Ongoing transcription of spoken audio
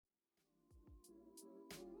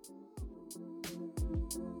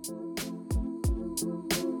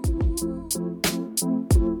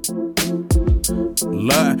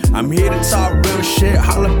Look, I'm here to talk real shit,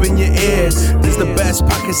 holla up in your ears. This the best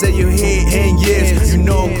podcast that you hear in years. You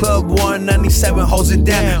know Club 197 holds it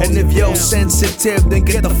down. And if you're sensitive, then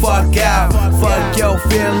get the fuck out. Fuck your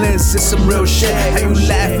feelings, it's some real shit. How you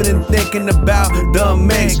laughing and thinking about the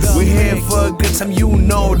mix? We're here for a good time, you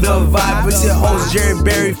know the vibe. It's your host Jerry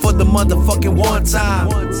Berry for the motherfucking one time.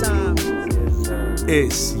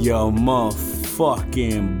 It's your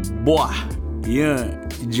motherfucking boy, yeah,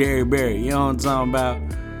 Jerry Berry. You know what I'm talking about?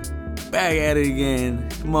 Back at it again,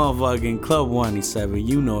 motherfucking Club 197.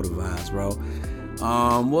 You know the vibes, bro.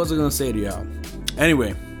 What was I gonna say to y'all?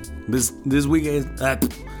 Anyway, this week's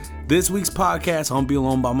podcast, I'm gonna be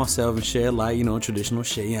alone by myself and shit, like, you know, traditional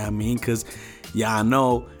shit. You know what I mean? Cause y'all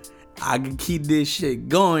know I can keep this shit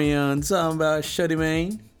going. You know what I'm talking about, shutty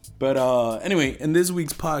man. But anyway, in this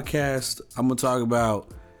week's podcast, I'm gonna talk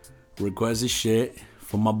about requested shit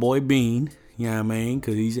from my boy Bean. You know what I mean?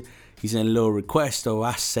 Cause he sent a little request, so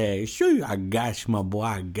I said, sure, I got you, my boy,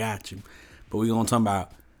 I got you. But we gonna talk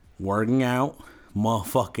about working out,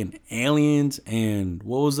 motherfucking aliens, and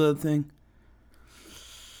what was the other thing?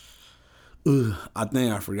 I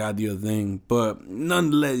think I forgot the other thing. But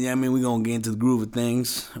nonetheless, yeah, I mean, we gonna get into the groove of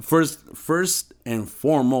things. First and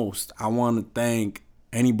foremost, I want to thank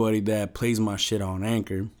anybody that plays my shit on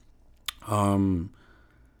Anchor.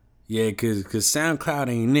 Yeah, cause SoundCloud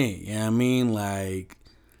ain't it. You know what I mean? Like,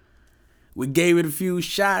 we gave it a few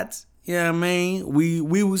shots. You know what I mean?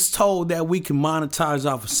 We was told that we can monetize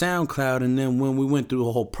off of SoundCloud, and then when we went through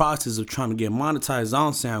the whole process of trying to get monetized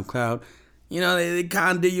on SoundCloud, you know, they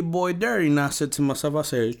kind of did your boy dirty. And I said to myself, I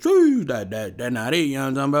said, that not it. You know what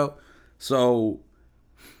I'm talking about? So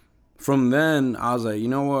from then, I was like, you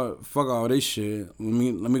know what? Fuck all this shit.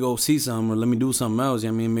 Let me go see something, or let me do something else. You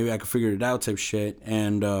know what I mean? Maybe I can figure it out type shit.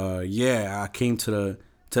 And yeah, I came to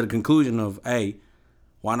the conclusion of, hey,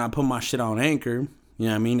 why not put my shit on Anchor? You know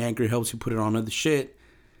what I mean? Anchor helps you put it on other shit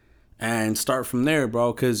and start from there,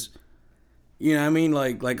 bro. Because, you know what I mean?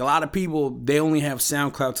 Like a lot of people, they only have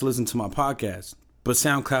SoundCloud to listen to my podcast. But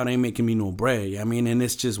SoundCloud ain't making me no bread. You know what I mean? And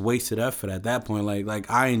it's just wasted effort at that point. Like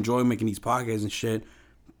I enjoy making these podcasts and shit.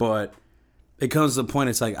 But it comes to the point,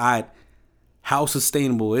 it's like, how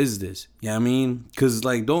sustainable is this? You know what I mean? Because,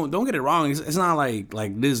 like, don't get it wrong. It's not like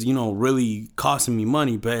this, you know, really costing me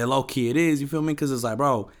money. But low-key it is, you feel me? Because it's like,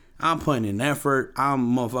 bro, I'm putting in effort.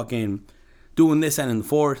 I'm motherfucking doing this and the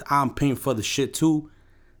fourth. I'm paying for the shit, too,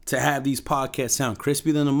 to have these podcasts sound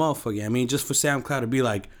crispy than a motherfucker. You know I mean, just for SoundCloud to be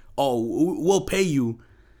like, oh, we'll pay you.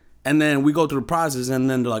 And then we go through the process, and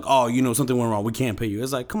then they're like, oh, you know, something went wrong. We can't pay you.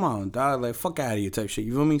 It's like, come on, dog. Like, fuck out of here type shit.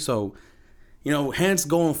 You feel me? So, you know, hence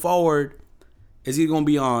going forward, is he going to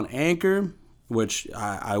be on Anchor, which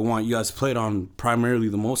I want you guys to play it on primarily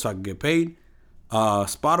the most so I can get paid.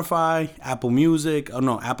 Spotify, Apple Music,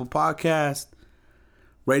 Apple Podcast,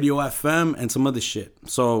 Radio FM, and some other shit.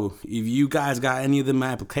 So if you guys got any of them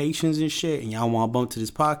applications and shit, and y'all want to bump to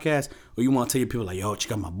this podcast, or you want to tell your people like, yo,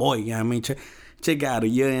 check out my boy, you know what I mean? Check out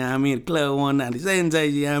you know what I mean, Club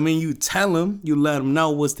 197, you know what I mean? You tell them, you let them know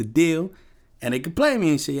what's the deal, and they can play me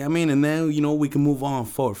and shit, you know what I mean? And then, you know, we can move on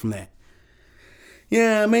forward from that.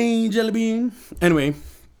 Yeah, I mean, Jelly Bean. Anyway,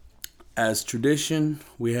 as tradition,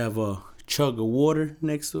 we have a chug of water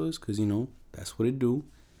next to us, because, you know, that's what it do.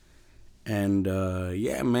 And,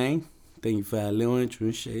 yeah, man, thank you for that little intro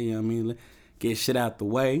and shit, you know what I mean? Get shit out the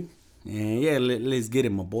way. And, yeah, let's get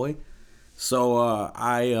it, my boy. So,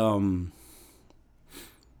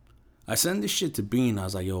 I sent this shit to Bean. I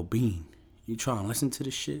was like, yo, Bean, you trying to listen to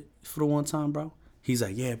this shit for the one time, bro? He's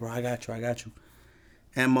like, yeah, bro, I got you.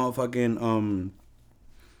 And motherfucking,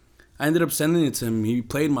 I ended up sending it to him. He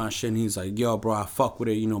played my shit, and he's like, yo, bro, I fuck with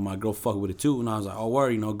it. You know, my girl fuck with it, too. And I was like, oh, word,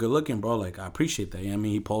 you know, good looking, bro. Like, I appreciate that. You know what I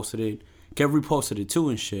mean? He posted it. Kev reposted it, too,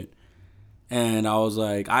 and shit. And I was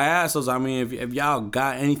like, I asked us, I mean, if y'all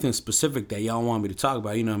got anything specific that y'all want me to talk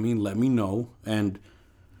about, you know what I mean? Let me know. And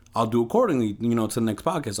I'll do accordingly, you know, to the next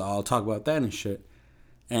podcast. I'll talk about that and shit.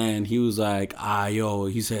 And he was like,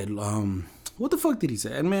 he said, what the fuck did he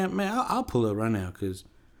say? And man, I'll pull it right now, because,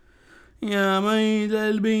 yeah,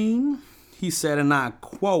 man, Bean. He said, and I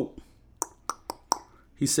quote,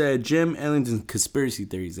 he said, Jim, aliens, and conspiracy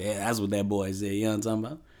theories. Yeah, that's what that boy said, you know what I'm talking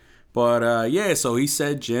about? But, yeah, so he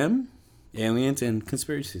said Jim, aliens, and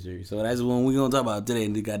conspiracy theories. So that's what we're going to talk about today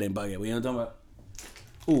in the goddamn podcast. We ain't talking about,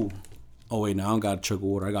 ooh. Oh, wait, no, I don't got a chug of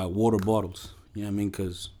water. I got water bottles. You know what I mean?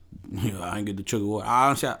 Because, you know, I ain't get the chug of water.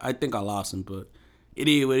 Honestly, I think I lost them, but it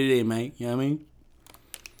is what it is, man. You know what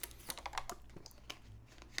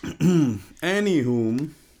I mean? Anywho,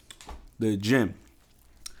 the gym.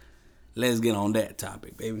 Let's get on that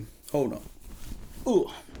topic, baby. Hold on. Ooh.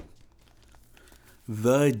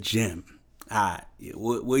 The gym. Alright,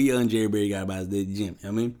 what young Jerry Berry got about the gym? You know what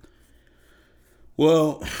I mean?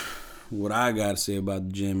 Well, what I gotta say about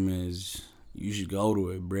the gym is you should go to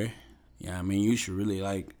it, bruh. You know what I mean? You should really,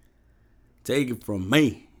 like, take it from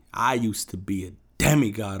me. I used to be a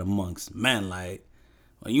demigod amongst men. Like,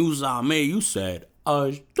 when you saw me, you said,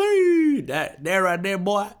 that right there,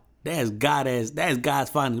 boy, that's God's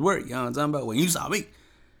finest work. You know what I'm talking about? When you saw me.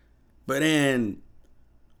 But then,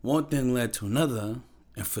 one thing led to another.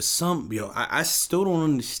 And for some, I still don't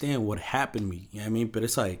understand what happened to me. You know what I mean? But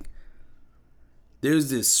it's like, there's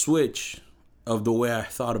this switch of the way I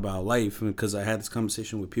thought about life. Because I had this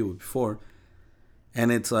conversation with people before.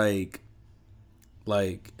 And it's like,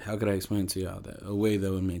 how could I explain to y'all that? A way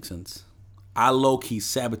that would make sense. I low-key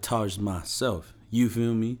sabotaged myself. You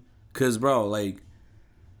feel me? Because, bro, like,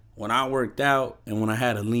 when I worked out and when I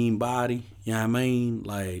had a lean body, you know what I mean?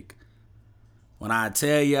 Like, when I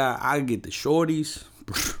tell y'all I get the shorties,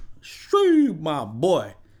 my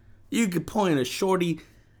boy, you could point a shorty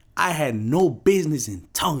I had no business in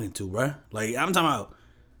talking to, bro. Like, I'm talking about,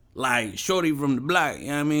 like, shorty from the block, you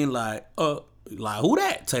know what I mean? Like, who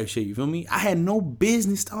that type shit, you feel me? I had no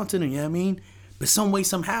business talking to them, you know what I mean? But some way,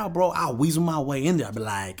 somehow, bro, I'll weasel my way in there. I'll be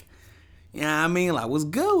like, you know what I mean? Like, what's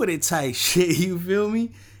good with it type shit, you feel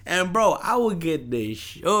me? And, bro, I would get the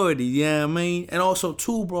shorty, you know what I mean? And also,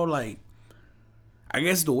 too, bro, like, I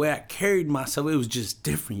guess the way I carried myself, it was just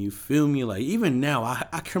different, you feel me? Like, even now,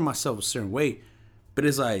 I carry myself a certain way. But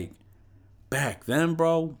it's like, back then,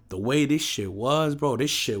 bro, the way this shit was, bro, this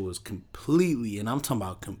shit was completely, and I'm talking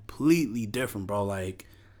about completely different, bro. Like,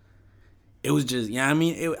 it was just, you know what I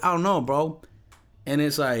mean? I don't know, bro. And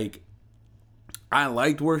it's like, I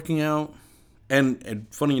liked working out. And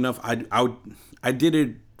funny enough, I did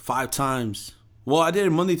it 5 times. Well, I did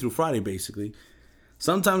it Monday through Friday, basically.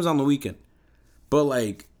 Sometimes on the weekend. But,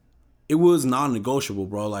 like, it was non-negotiable,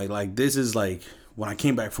 bro. Like this is, like, when I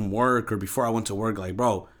came back from work or before I went to work, like,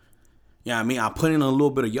 bro, you know what I mean? I put in a little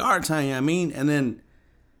bit of yard time, you know what I mean? And then,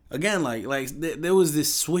 again, like there was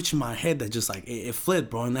this switch in my head that just, like, it flipped,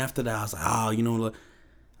 bro. And after that, I was like, you know,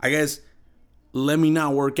 I guess let me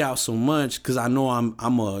not work out so much because I know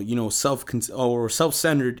I'm a, you know,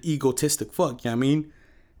 self-centered, egotistic fuck, you know what I mean?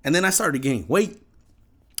 And then I started gaining weight.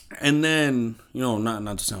 And then, you know,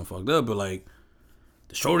 not to sound fucked up, but, like,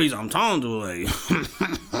 the shorties I'm talking to, like,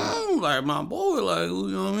 like, my boy, like, you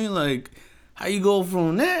know what I mean? Like, how you go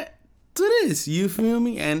from that to this, you feel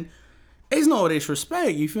me? And it's no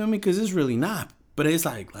disrespect, you feel me? Because it's really not. But it's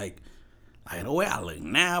like the way I look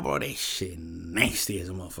now, bro, that shit nasty as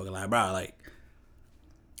a motherfucker. Like,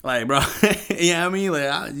 bro, bro, you know what I mean?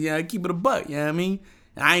 Like, I keep it a buck, you know what I mean?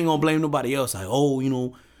 And I ain't gonna blame nobody else. Like, oh, you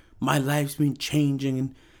know, my life's been changing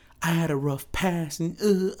and I had a rough past and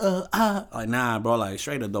like, nah, bro, like,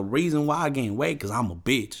 straight up, the reason why I gained weight, because I'm a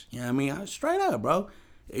bitch. You know what I mean? Straight up, bro.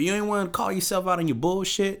 If you ain't want to call yourself out on your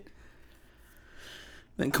bullshit,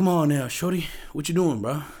 then come on now, shorty. What you doing,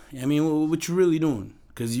 bro? You know what I mean? What you really doing?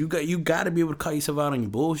 Because you got to be able to call yourself out on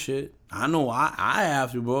your bullshit. I know I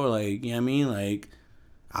have to, bro. Like, you know what I mean? Like,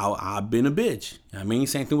 I've been a bitch. You know what I mean?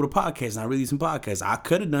 Same thing with a podcast. I released some podcasts. I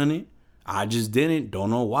could have done it. I just didn't.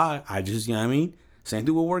 Don't know why. I just, you know what I mean? Same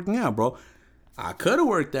thing with working out, bro. I could have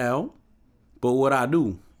worked out, but what I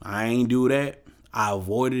do? I ain't do that. I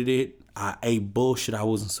avoided it. I ate bullshit I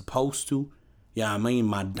wasn't supposed to. You know what I mean?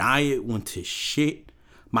 My diet went to shit.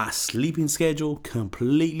 My sleeping schedule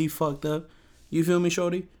completely fucked up. You feel me,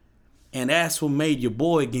 shorty? And that's what made your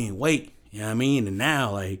boy gain weight. You know what I mean? And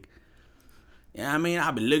now, like, you know what I mean?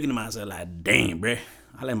 I be looking at myself like, damn, bruh.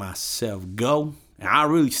 I let myself go. And I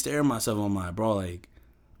really stare at myself on my, bro, like,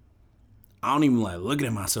 I don't even, like, looking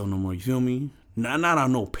at myself no more, you feel me? Not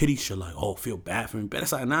on no pity shit, like, oh, feel bad for me. But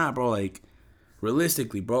it's like, nah, bro, like,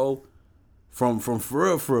 realistically, bro, from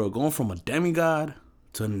for real, going from a demigod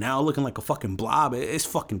to now looking like a fucking blob, it's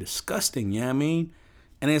fucking disgusting, you know what I mean?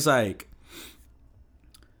 And it's like,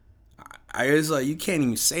 it's like, you can't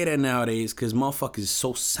even say that nowadays because motherfuckers is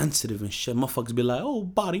so sensitive and shit. Motherfuckers be like, oh,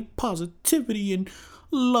 body positivity and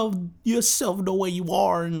love yourself the way you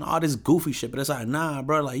are and all this goofy shit. But it's like, nah,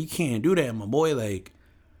 bro, like, you can't do that, my boy. Like,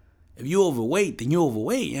 if you overweight, then you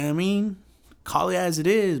overweight, you know what I mean? Call it as it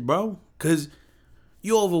is, bro. Because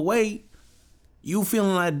you overweight, you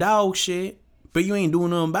feeling like dog shit, but you ain't doing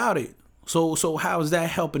nothing about it. So how is that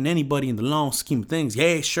helping anybody in the long scheme of things?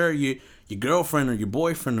 Yeah, sure, your girlfriend or your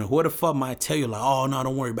boyfriend or whoever the fuck might tell you, like, oh, no,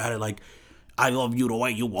 don't worry about it. Like, I love you the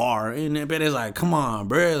way you are. And but it's like, come on,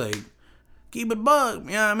 bro, like, keep it buck,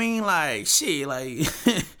 you know what I mean? Like, shit, like,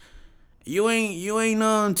 you ain't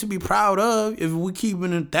nothing to be proud of if we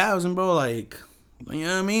keeping 1,000, bro. Like, you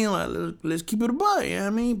know what I mean? Like, let's keep it a buck, you know what I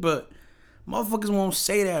mean? But motherfuckers won't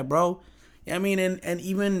say that, bro. Yeah, I mean, and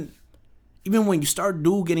even when you start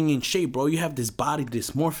getting in shape, bro, you have this body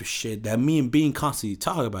dysmorphia shit that me and Bean constantly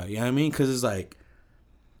talk about. You know what I mean? Because it's like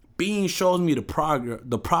Bean shows me the progress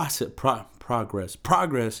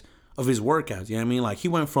of his workouts. You know what I mean? Like he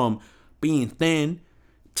went from being thin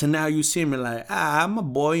to now you see him like, my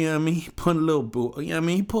boy, you know what I mean? He put a little, you know what I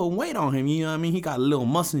mean? He put weight on him, you know what I mean? He got a little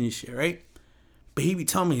muscle and shit, right? But he be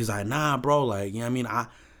telling me, he's like, nah, bro, like, you know what I mean?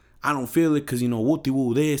 I don't feel it because, you know,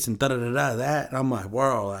 woo this and da-da-da-da that. And I'm like,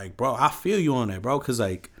 bro, I feel you on that, bro. Because,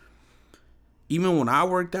 like, even when I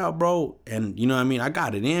worked out, bro, and, you know what I mean? I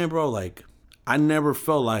got it in, bro. Like, I never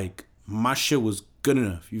felt like my shit was good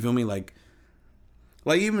enough. You feel me? Like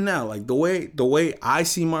even now, like the way I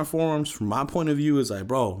see my forearms from my point of view is like,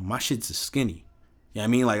 bro, my shit's skinny. You know what I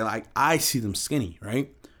mean? Like I see them skinny,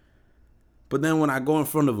 right? But then when I go in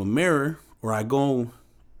front of a mirror or I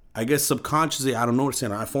guess subconsciously I don't notice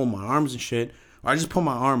it, I fold my arms and shit, or I just put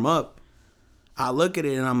my arm up, I look at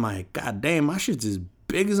it and I'm like, God damn, my shit's as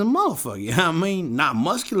big as a motherfucker. You know what I mean? Not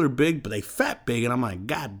muscular big, but they fat big. And I'm like,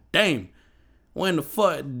 God damn, when the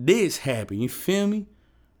fuck this happen? You feel me?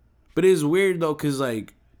 But it's weird though, cause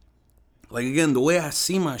like again, the way I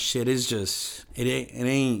see my shit is just it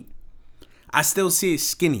ain't. I still see it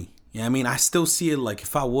skinny. You know what I mean? I still see it like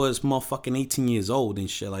if I was motherfucking 18 years old and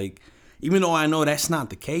shit. Like, even though I know that's not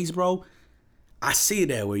the case, bro, I see it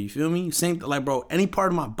that way. You feel me? Same like, bro, any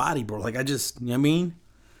part of my body, bro. Like I just, you know what I mean?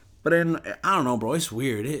 But then I don't know, bro. It's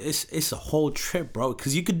weird. It's a whole trip, bro.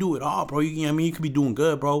 Cause you could do it all, bro. You know what I mean? You could be doing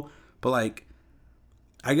good, bro. But like,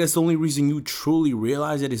 I guess the only reason you truly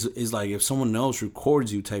realize it is like if someone else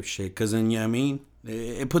records you type shit. Because then, you know what I mean?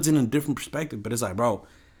 It puts it in a different perspective. But it's like, bro,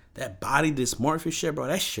 that body dysmorphia shit, bro,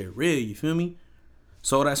 that shit real. You feel me?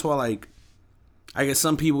 So that's why, like, I guess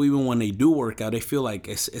some people, even when they do work out, they feel like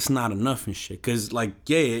it's not enough and shit. Because, like,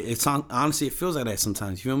 yeah, honestly, it feels like that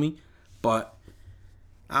sometimes. You feel me? But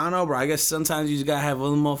I don't know, bro. I guess sometimes you just gotta have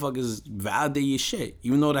other motherfuckers validate your shit.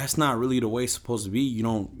 Even though that's not really the way it's supposed to be.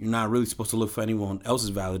 You're not really supposed to look for anyone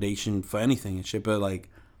else's validation for anything and shit. But like,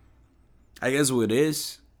 I guess what it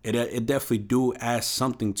is, it definitely do add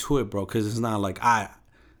something to it, bro. Cause it's not like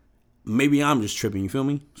maybe I'm just tripping, you feel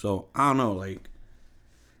me? So I don't know, like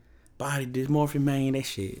body dysmorphia, man, that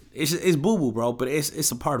shit. It's boo-boo, bro, but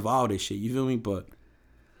it's a part of all this shit, you feel me? But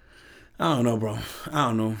I don't know, bro. I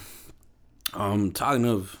don't know. Talking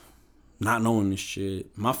of not knowing this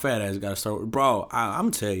shit, my fat ass gotta start with, bro. I'm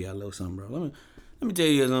gonna tell you a little something, bro. Let me tell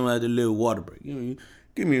you something about the little water break.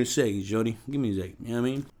 Give me a second, Jody. Give me a second. You know what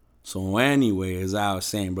I mean? So anyway, as I was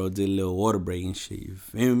saying, bro, did a little water break and shit. You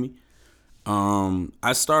feel me?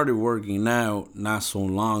 I started working out not so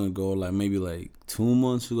long ago, like maybe like 2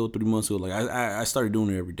 months ago, 3 months ago. Like I started doing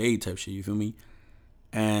it every day type shit. You feel me?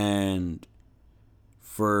 And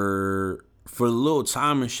for a little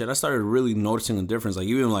time and shit, I started really noticing a difference. Like,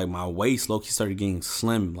 even, like, my waist, low-key started getting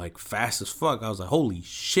slim, like, fast as fuck. I was like, holy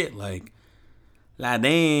shit, like,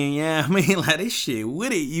 damn, yeah, I mean, like, this shit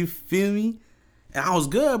with it, you feel me? And I was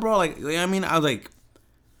good, bro. Like, I mean, I was like,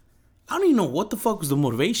 I don't even know what the fuck was the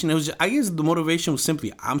motivation. It was just, I guess the motivation was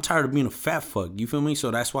simply, I'm tired of being a fat fuck, you feel me?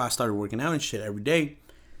 So that's why I started working out and shit every day.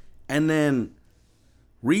 And then,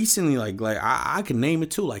 recently, like I can name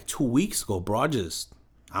it too, like 2 weeks ago, bro,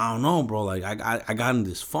 I don't know, bro. Like, I got in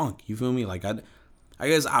this funk. You feel me? Like, I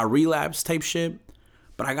guess I relapsed type shit.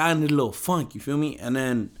 But I got in this little funk. You feel me? And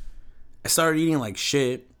then I started eating like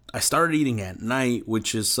shit. I started eating at night,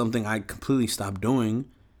 which is something I completely stopped doing.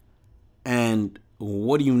 And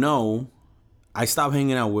what do you know? I stopped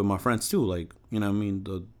hanging out with my friends too. Like, you know what I mean?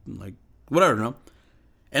 Whatever, no?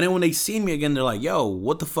 And then when they see me again, they're like, yo,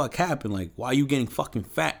 what the fuck happened? Like, why are you getting fucking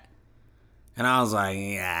fat? And I was like,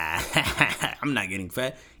 yeah, I'm not getting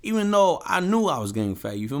fat. Even though I knew I was getting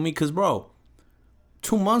fat, you feel me? Because, bro,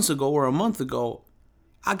 2 months ago or a month ago,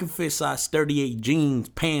 I could fit size 38 jeans,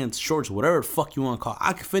 pants, shorts, whatever the fuck you want to call it.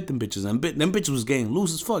 I could fit them bitches. And them bitches was getting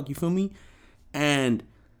loose as fuck, you feel me? And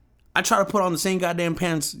I tried to put on the same goddamn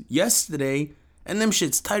pants yesterday, and them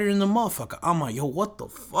shit's tighter than the motherfucker. I'm like, yo, what the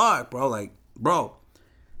fuck, bro? Like, bro,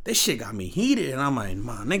 this shit got me heated, and I'm like,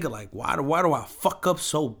 my nigga, like, why do I fuck up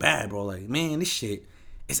so bad, bro? Like, man, this shit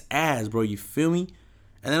is ass, bro. You feel me?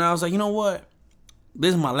 And then I was like, you know what?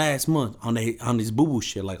 This is my last month on this boo-boo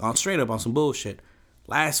shit, like, on straight up on some bullshit.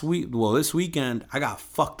 This weekend, I got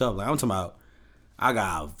fucked up. Like, I'm talking about, I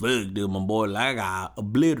got fucked up, my boy. Like, I got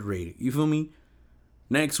obliterated. You feel me?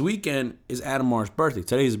 Next weekend is Adamar's birthday.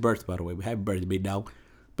 Today's his birthday, by the way. Happy birthday, big dog.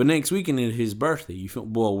 But next weekend is his birthday. You feel?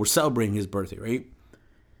 Well, we're celebrating his birthday, right?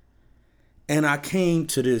 And I came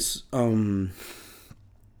to this,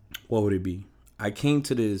 what would it be? I came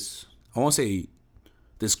to this, I want to say,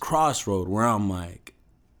 this crossroad where I'm like,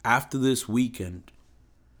 after this weekend,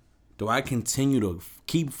 do I continue to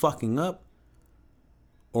keep fucking up?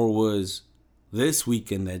 Or was this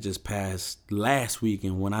weekend that just passed last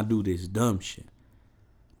weekend when I do this dumb shit?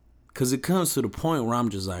 Because it comes to the point where I'm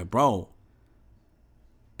just like, bro,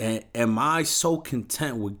 am I so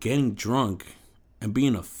content with getting drunk and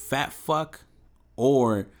being a fat fuck?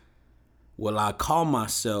 Or will I call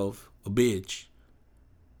myself a bitch,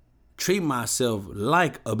 treat myself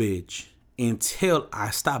like a bitch until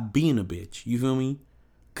I stop being a bitch? You feel me?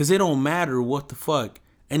 Because it don't matter what the fuck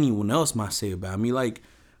anyone else might say about me. Like,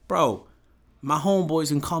 bro, my homeboys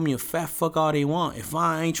can call me a fat fuck all they want. If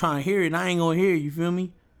I ain't trying to hear it, I ain't gonna hear it. You feel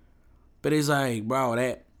me? But it's like, bro,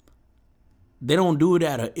 that they don't do it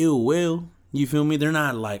out of ill will. You feel me? They're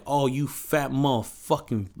not like, oh, you fat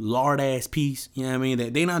motherfucking lard ass piece. You know what I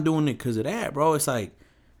mean? They not doing it because of that, bro. It's like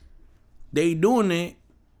they doing it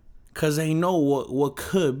because they know what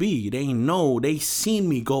could be. They know they seen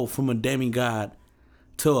me go from a demigod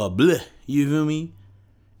to a bleh. You feel me?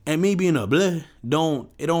 And me being a bleh don't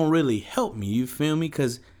really help me. You feel me?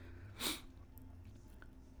 Because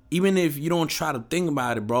even if you don't try to think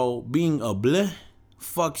about it, bro, being a bleh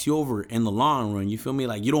fucks you over in the long run. You feel me?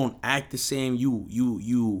 Like, you don't act the same.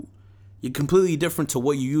 You're completely different to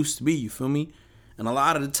what you used to be. You feel me? And a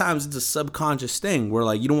lot of the times it's a subconscious thing where,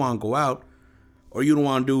 like, you don't want to go out or you don't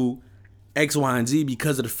want to do X, Y, and Z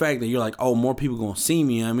because of the fact that you're like, oh, more people gonna see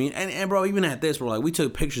me. You know what I mean? And bro, even at this, bro, like, we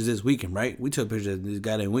took pictures this weekend, right? We took pictures this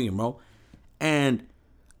goddamn weekend, bro. And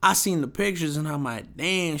I seen the pictures and I'm like,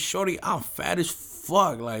 damn, shorty, I'm fat as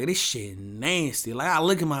fuck. Like, this shit nasty. Like, I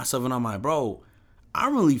look at myself and I'm like, bro,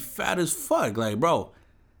 I'm really fat as fuck. Like, bro,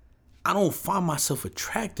 I don't find myself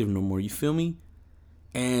attractive no more. You feel me?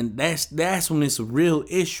 And that's when it's a real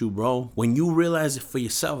issue, bro. When you realize it for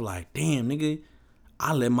yourself, like, damn, nigga,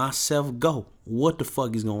 I let myself go. What the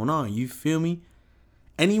fuck is going on? You feel me?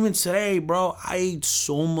 And even today, bro, I ate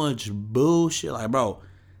so much bullshit. Like, bro,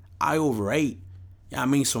 I overate. You know what I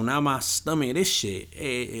mean? So now my stomach, this shit,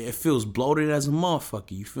 it feels bloated as a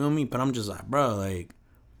motherfucker. You feel me? But I'm just like, bro,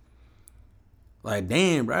 like,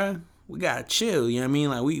 damn, bro, we gotta chill. You know what I mean?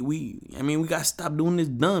 Like, we gotta stop doing this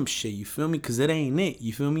dumb shit. You feel me? Because it ain't it.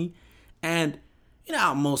 You feel me? And you know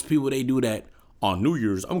how most people, they do that on New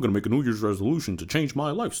Year's. I'm gonna make a New Year's resolution to change my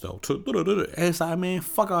lifestyle. And it's like, man,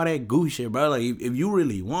 fuck all that goofy shit, bro. Like, if you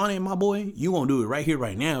really want it, my boy, you gonna do it right here,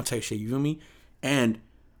 right now, type shit. You feel me? And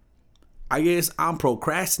I guess I'm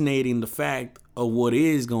procrastinating the fact of what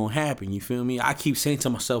is gonna happen. You feel me? I keep saying to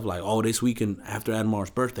myself, like, oh, this weekend after Admar's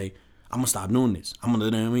birthday, I'm gonna stop doing this. I'm gonna,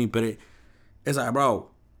 you know what I mean? But it's like, bro,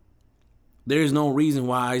 there's no reason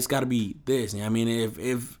why it's gotta be this. You know what I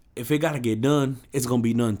mean? If it gotta get done, it's gonna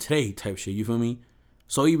be done today, type shit. You feel me?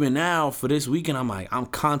 So even now, for this weekend, I'm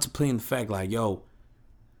contemplating the fact, like, yo,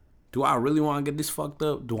 do I really want to get this fucked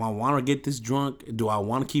up? Do I want to get this drunk? Do I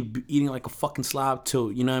want to keep eating like a fucking slob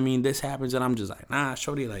till, you know what I mean, this happens? And I'm just like, nah,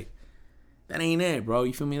 shorty, like, that ain't it, bro.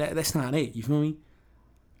 You feel me? That's not it. You feel me?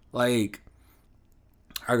 Like,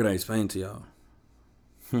 how could I explain to y'all?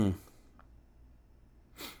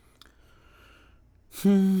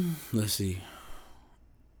 Let's see.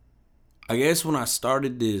 I guess when I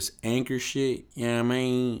started this anchor shit, you know what I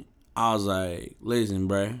mean, I was like, listen,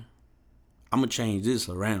 bruh, I'm going to change this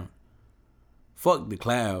around. Fuck the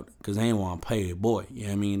cloud, because they ain't want to pay a boy. You know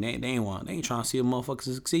what I mean? They ain't trying to see a motherfucker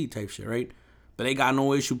succeed type shit, right? But they got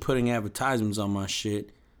no issue putting advertisements on my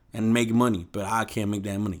shit and making money. But I can't make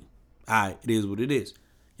that money. Alright, it is what it is. You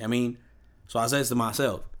know what I mean? So I said to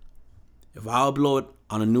myself, if I upload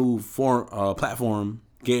on a new platform,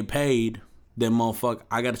 get paid, then motherfucker,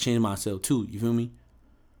 I got to change myself too. You feel me?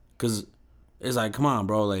 Because it's like, come on,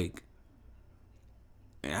 bro. Like,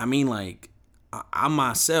 I mean, like, I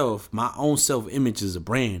myself, my own self-image is a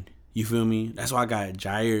brand. You feel me? That's why I got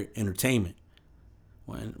Jair Entertainment.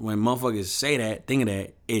 When motherfuckers say that, think of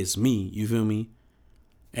that, it's me. You feel me?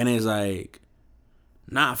 And it's like,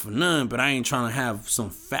 not for none, but I ain't trying to have some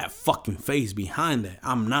fat fucking face behind that.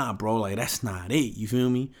 I'm not, bro. Like, that's not it. You feel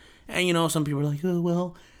me? And, you know, some people are like, oh,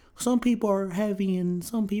 well, some people are heavy and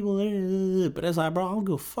some people are, but it's like, bro, I don't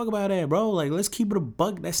give a fuck about that, bro. Like, let's keep it a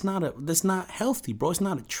buck. That's not healthy, bro. It's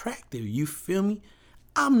not attractive. You feel me?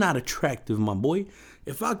 I'm not attractive, my boy.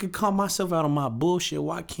 If I could call myself out on my bullshit,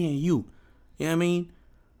 why can't you? You know what I mean?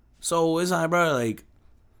 So it's like, bro, like,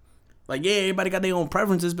 yeah, everybody got their own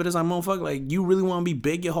preferences, but it's like, motherfucker, like, you really want to be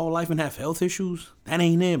big your whole life and have health issues? That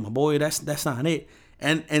ain't it, my boy. That's not it.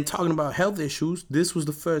 And talking about health issues, this was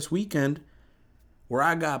the first weekend where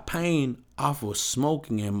I got pain off of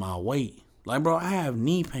smoking and my weight. Like, bro, I have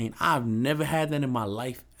knee pain. I've never had that in my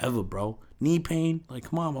life ever, bro. Knee pain? Like,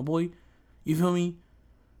 come on, my boy. You feel me?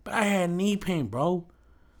 But I had knee pain, bro.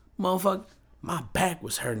 motherfucker, my back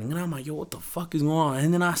was hurting. And I'm like, yo, what the fuck is going on?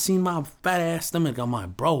 And then I seen my fat ass stomach. I'm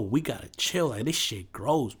like, bro, we gotta chill. Like, this shit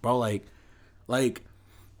gross, bro. Like,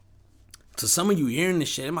 to some of you hearing this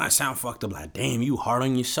shit, it might sound fucked up. Like, damn, you hard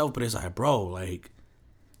on yourself. But it's like, bro, like,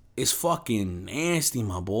 it's fucking nasty,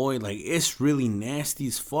 my boy. Like, it's really nasty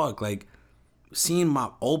as fuck. Like, seeing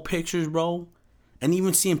my old pictures, bro, and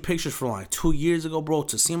even seeing pictures from like 2 years ago, bro,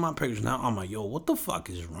 to seeing my pictures now, I'm like, yo, what the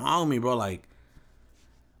fuck is wrong with me, bro? Like,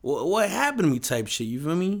 what happened to me type shit, you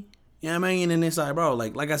feel me? You know what I mean? And it's like, bro,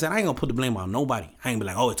 like I said, I ain't gonna put the blame on nobody. I ain't be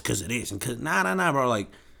like, oh, it's because of this. And cause, nah, bro. Like,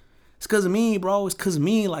 it's because of me, bro. It's because of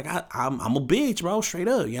me. Like, I'm a bitch, bro, straight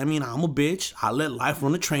up. You know what I mean? I'm a bitch. I let life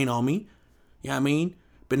run the train on me. You know what I mean?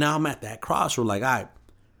 But now I'm at that crossroad. Like, all right,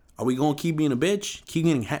 are we gonna keep being a bitch? Keep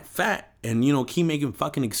getting fat? And, you know, keep making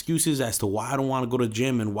fucking excuses as to why I don't want to go to the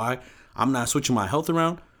gym and why I'm not switching my health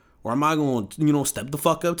around? Or am I going to, you know, step the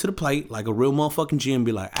fuck up to the plate like a real motherfucking G and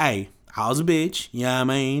be like, hey, I was a bitch. You know what I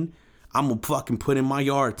mean? I'm going to fucking put in my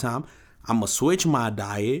yard time. I'm going to switch my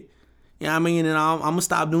diet. You know what I mean? And I'm going to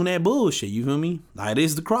stop doing that bullshit. You feel me? Like,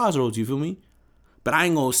 this is the crossroads. You feel me? But I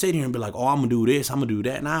ain't going to sit here and be like, oh, I'm going to do this. I'm going to do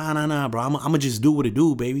that. Nah, bro. I'm going to just do what it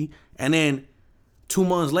do, baby. And then 2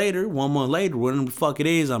 months later, 1 month later, whatever the fuck it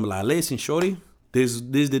is, I'm like, listen, shorty, this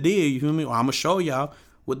the deal. You feel me? Or I'm going to show y'all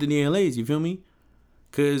what the deal is. You feel me?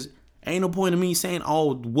 Cause ain't no point in me saying,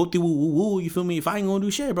 oh, whoop de woo woo woo, you feel me? If I ain't gonna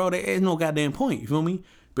do shit, bro, there is no goddamn point, you feel me?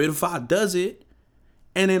 But if I does it,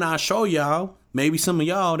 and then I show y'all, maybe some of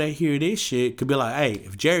y'all that hear this shit could be like, hey,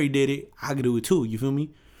 if Jerry did it, I could do it too, you feel me?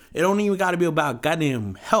 It don't even gotta be about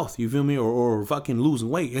goddamn health, you feel me? Or fucking losing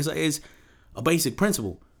weight. It's a basic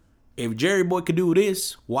principle. If Jerry boy could do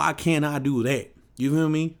this, why can't I do that? You feel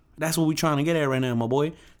me? That's what we trying to get at right now, my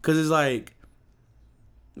boy. Cause it's like,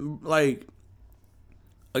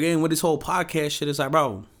 again, with this whole podcast shit, it's like,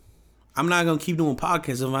 bro, I'm not going to keep doing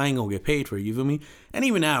podcasts if I ain't going to get paid for it, you feel me? And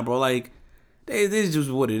even now, bro, like, this is just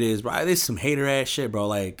what it is, bro. This is some hater ass shit, bro.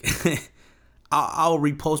 Like, I'll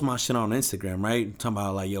repost my shit on Instagram, right? Talking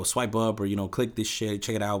about, like, yo, swipe up or, you know, click this shit,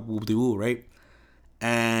 check it out, whoop-de-woo, right?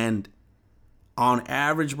 And on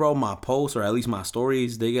average, bro, my posts, or at least my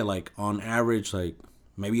stories, they get, like, on average, like,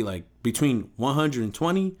 maybe, like, between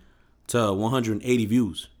 120 to 180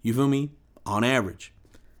 views. You feel me? On average.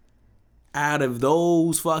 Out of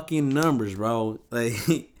those fucking numbers, bro, like,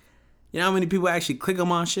 you know how many people actually click on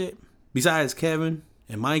my shit? Besides Kevin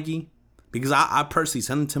and Mikey? Because I personally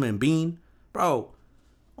sent them to him and Bean. Bro,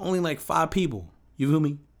 only like 5 people. You feel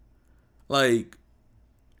me? Like,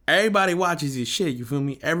 everybody watches your shit, you feel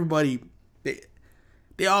me? Everybody,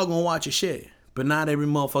 they all gonna watch your shit. But not every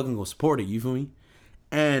motherfucker gonna support it, you feel me?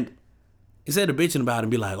 And instead of bitching about it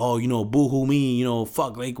and be like, oh, you know, boo-hoo me, you know,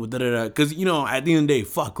 fuck Lakewood, da-da-da. Because, you know, at the end of the day,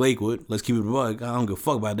 fuck Lakewood. Let's keep it a bug. I don't give a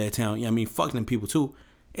fuck about that town. You know what I mean? Fuck them people, too.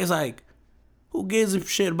 It's like, who gives a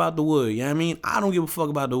shit about the wood? You know what I mean? I don't give a fuck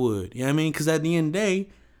about the wood. You know what I mean? Because at the end of the day,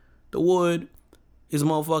 the wood is a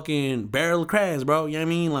motherfucking barrel of crabs, bro. You know what I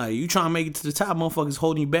mean? Like, you trying to make it to the top, motherfuckers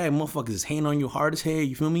holding you back. Motherfuckers is hating on you hard as hell,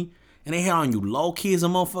 you feel me? And they hate on you low-key as a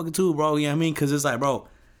motherfucker, too, bro. You know what I mean? Because it's like, bro,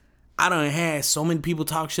 I done had so many people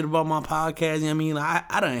talk shit about my podcast, you know what I mean? Like,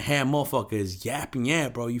 I done had motherfuckers yap,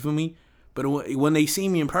 bro, you feel me? But when they see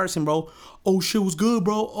me in person, bro, oh, shit was good,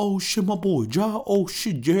 bro. Oh, shit, my boy, Ja. Oh,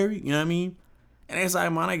 shit, Jerry. You know what I mean? And it's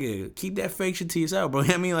like, my nigga, keep that fake shit to yourself, bro. You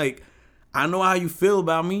know what I mean? Like, I know how you feel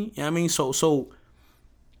about me. You know what I mean? So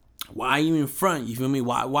why even front? You feel me?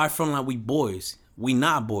 Why front like we boys? We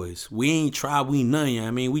not boys. We ain't tribe. We none. You know what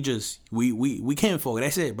I mean? We just, we kinfolk.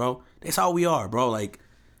 That's it, bro. That's all we are, bro. Like,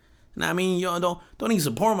 you know what I mean? Y'all don't even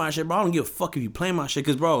support my shit, bro. I don't give a fuck if you play my shit.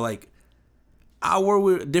 Because, bro, like, I work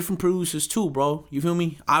with different producers too, bro. You feel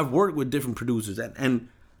me? I've worked with different producers. And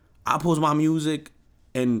I post my music.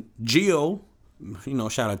 And Gio, you know,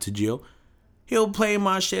 shout out to Gio. He'll play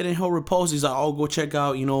my shit and he'll repost. He's like, oh, go check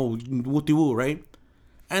out, you know, woo-de-woo, right?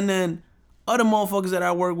 And then other motherfuckers that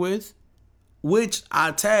I work with, which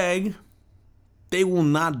I tag, they will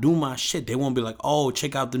not do my shit. They won't be like, oh,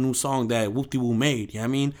 check out the new song that woo-de-woo made. You know what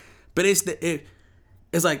I mean? But it's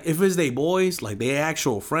like, if it's they boys, like they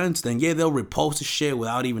actual friends, then yeah, they'll repost the shit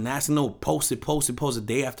without even asking. No, post it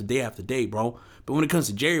day after day after day, bro. But when it comes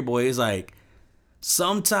to Jerry Boy, it's like,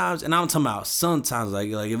 sometimes, and I'm talking about sometimes,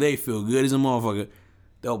 like if they feel good as a motherfucker,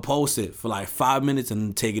 they'll post it for like 5 minutes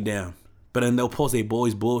and take it down. But then they'll post their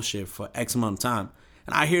boys bullshit for X amount of time.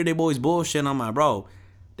 And I hear their boys bullshit and I'm like, bro,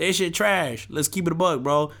 that shit trash. Let's keep it a buck,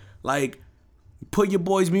 bro. Like, put your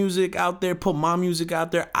boys' music out there, put my music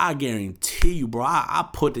out there. I guarantee you, bro, I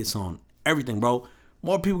put this on everything, bro.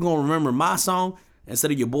 More people gonna remember my song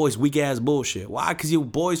instead of your boys weak ass bullshit. Why? Cause your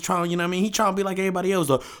boys trying, you know what I mean? He trying to be like everybody else.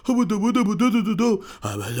 Like, it's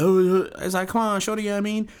like, come on, shorty, you know what I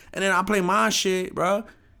mean? And then I play my shit, bro.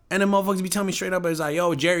 And then motherfuckers be telling me straight up, it's like,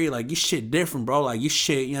 yo, Jerry, like, your shit different, bro. Like, your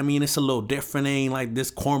shit, you know what I mean? It's a little different. It ain't like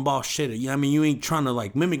this cornball shit. You know what I mean? You ain't trying to,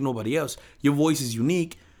 like, mimic nobody else. Your voice is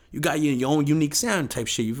unique. You got your own unique sound type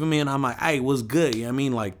shit. You feel me? And I'm like, hey, what's good? You know what I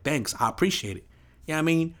mean? Like, thanks. I appreciate it. You know what I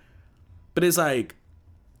mean? But it's like,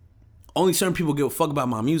 only certain people give a fuck about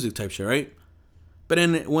my music type shit, right? But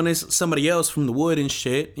then when it's somebody else from the wood and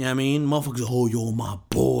shit, you know what I mean? Motherfuckers, oh, yo, my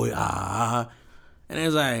boy, And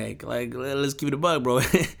it's like, let's keep it a bug, bro.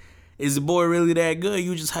 Is the boy really that good?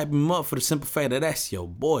 You just hype him up for the simple fact that that's your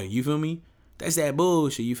boy. You feel me? That's that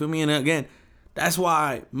bullshit. You feel me? And again, that's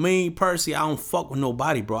why me personally, I don't fuck with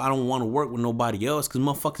nobody, bro. I don't want to work with nobody else because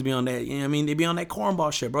motherfuckers be on that, you know what I mean? They be on that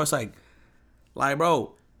cornball shit, bro. It's like,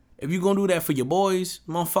 bro, if you gonna do that for your boys,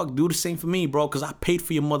 motherfucker, do the same for me, bro, because I paid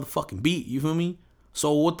for your motherfucking beat. You feel me?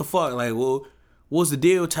 So what the fuck? Like, well, what's the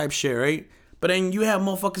deal type shit, right? But then you have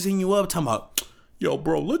motherfuckers hitting you up talking about, yo,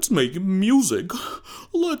 bro, let's make music.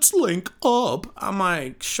 Let's link up. I'm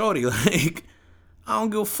like, shorty, like, I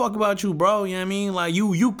don't give a fuck about you, bro. You know what I mean? Like,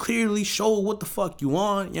 you clearly show what the fuck you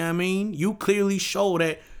want. You know what I mean? You clearly show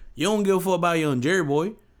that you don't give a fuck about young Jerry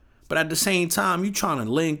boy. But at the same time, you trying to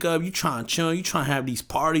link up. You trying to chill. You trying to have these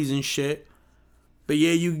parties and shit. But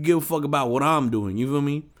yeah, you can give a fuck about what I'm doing. You feel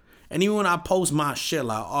me? And even when I post my shit,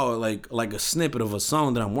 like a snippet of a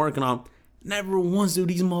song that I'm working on, never once do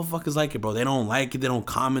these motherfuckers like it, bro. They don't like it. They don't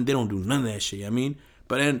comment. They don't do none of that shit. You know what I mean?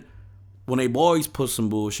 But then when they boys post some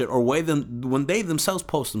bullshit, or when they themselves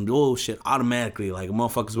post some bullshit, automatically, like,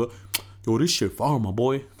 motherfuckers will, yo, this shit fire, my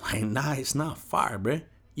boy. Like, nah, it's not fire, bro.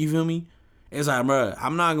 You feel me? It's like, bro,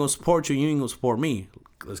 I'm not going to support you. You ain't going to support me.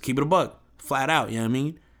 Let's keep it a buck. Flat out, you know what I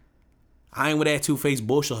mean? I ain't with that two-faced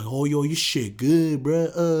bullshit like, oh, yo, your shit good,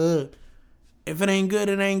 bro. If it ain't good,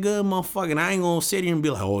 it ain't good, motherfucker. I ain't going to sit here and be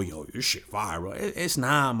like, oh, yo, your shit fire, bro. It's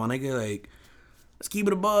not, my nigga. Like, let's keep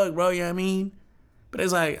it a bug, bro, you know what I mean? But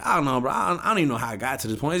it's like, I don't know, bro. I don't even know how I got to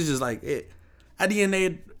this point. It's just like, at the end of the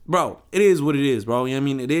day, bro, it is what it is, bro. You know what I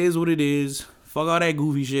mean? It is what it is. Fuck all that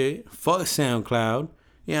goofy shit. Fuck SoundCloud.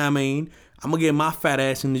 You know what I mean? I'm going to get my fat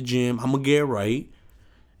ass in the gym. I'm going to get right.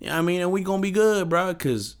 You know what I mean? And we going to be good, bro.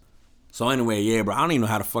 So anyway, yeah, bro. I don't even know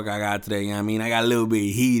how the fuck I got today. You know what I mean? I got a little bit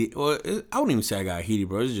heated. Well, I wouldn't even say I got heated,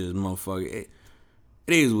 bro. It's just, motherfucker. It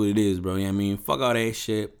is what it is, bro. You know what I mean? Fuck all that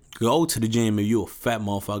shit. Go to the gym if you a fat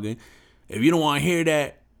motherfucker. If you don't want to hear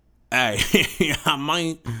that, hey, I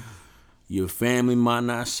might. Your family might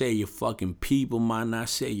not say, your fucking people might not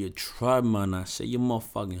say, your tribe might not say, your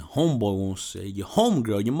motherfucking homeboy won't say, your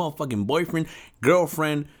homegirl, your motherfucking boyfriend,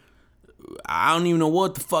 girlfriend, I don't even know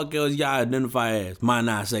what the fuck else y'all identify as, might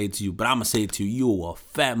not say it to you, but I'm going to say it to you, you a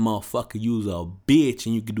fat motherfucker, you's a bitch,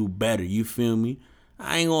 and you can do better, you feel me?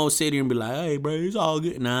 I ain't going to sit here and be like, hey, bro, it's all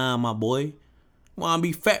good. Nah, my boy. Want to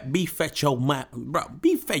be fat your bro,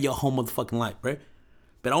 be fat your whole motherfucking life, bro.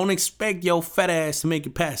 But don't expect your fat ass to make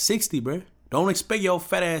it past 60, bro. Don't expect your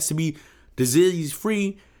fat ass to be disease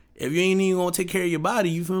free if you ain't even gonna take care of your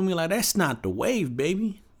body. You feel me? Like, that's not the wave,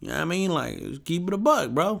 baby. You know what I mean? Like, let's keep it a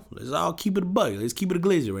buck, bro. Let's all keep it a buck. Let's keep it a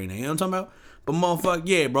glizzy right now. You know what I'm talking about? But motherfucker,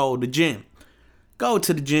 yeah, bro, the gym. Go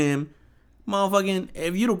to the gym. Motherfucking,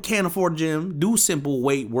 if you can't afford a gym, do simple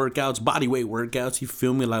weight workouts, body weight workouts, you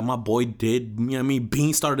feel me? Like my boy did, you know what I mean?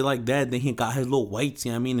 Bean started like that, then he got his little weights,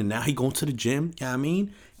 you know what I mean? And now he going to the gym, you know what I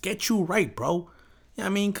mean? Get you right, bro. You know what I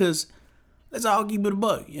mean? Because let's all keep it a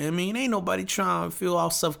buck, you know what I mean? Ain't nobody trying to feel all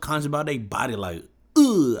self-conscious about their body like,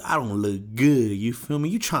 ugh, I don't look good, you feel me?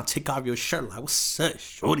 You trying to take off your shirt like, what's up,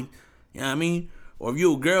 shorty? You know what I mean? Or if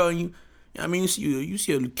you a girl and you know what I mean? You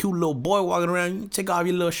see a cute little boy walking around, you take off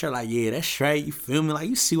your little shirt like, yeah, that's straight, you feel me? Like,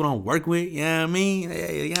 you see what I'm working with, you know what I mean? You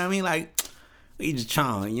know what I mean? Like, we just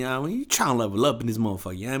trying, you know what I mean? You trying to level up in this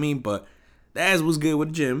motherfucker, you know what I mean? But that's what's good with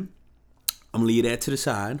the gym. I'm going to leave that to the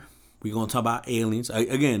side. We're going to talk about aliens.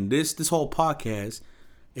 Again, this whole podcast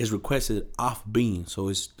is requested off Bean. So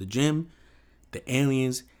it's the gym, the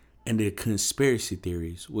aliens, and the conspiracy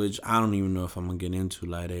theories, which I don't even know if I'm going to get into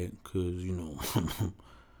like that because, you know,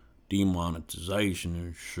 demonetization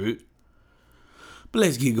and shit. But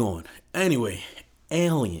let's keep going. Anyway,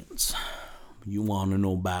 aliens. You want to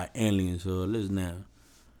know about aliens?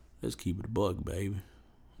 Let's keep it a bug, baby.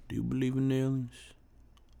 Do you believe in aliens?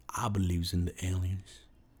 I believe in the aliens.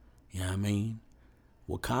 You know what I mean?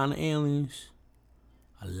 What kind of aliens?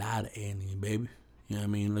 A lot of aliens, baby. You know what I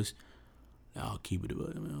mean? I'll keep it a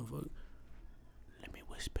bug, motherfucker. Let me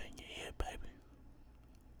whisper in your ear, baby.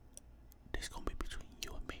 This gonna be between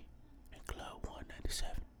you and me and Club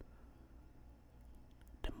 197.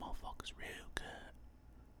 The motherfucker motherfuckers real good.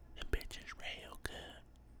 Them bitches real good.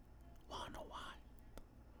 Wanna know why?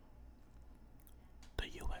 The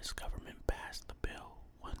U.S. government passed the bill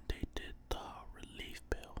when they did the relief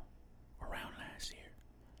bill around last year.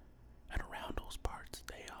 And around those parts,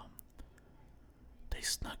 they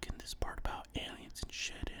snuck in this part about aliens and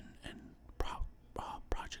shit and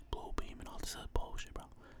Project Bluebeam and all this other bullshit, bro.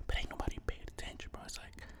 But ain't nobody paid attention, bro. It's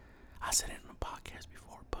like, I said it in the podcast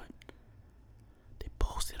before, but they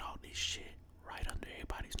posted all this shit right under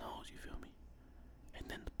everybody's nose, you feel me? And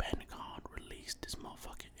then the Pentagon released this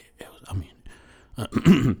motherfucking,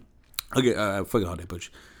 okay, fuck all that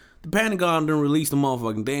bullshit. The Pentagon done released the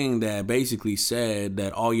motherfucking thing that basically said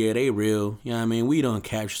that, oh yeah, they real. You know what I mean? We done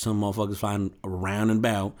captured some motherfuckers flying around and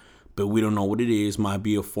about, but we don't know what it is. Might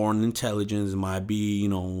be a foreign intelligence. It might be,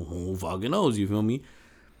 who fucking knows, you feel me?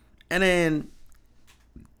 And then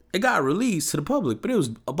it got released to the public, but it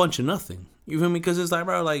was a bunch of nothing. You feel me? Because it's like,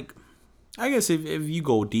 bro, like, I guess if you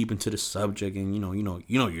go deep into the subject and, you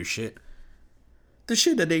know your shit, the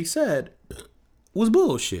shit that they said was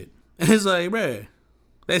bullshit. And it's like, bro,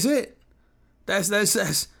 that's it. That's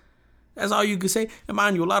all you could say. And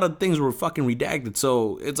mind you, a lot of things were fucking redacted.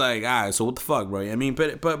 So it's like, all right, so what the fuck, bro? I mean,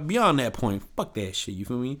 but beyond that point, fuck that shit. You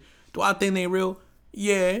feel me? Do I think they real?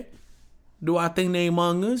 Yeah. Do I think they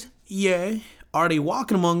among us? Yeah. Are they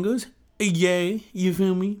walking among us? Yeah. You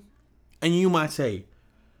feel me? And you might say,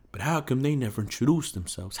 but how come they never introduced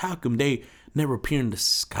themselves? How come they never appear in the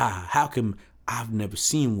sky? How come I've never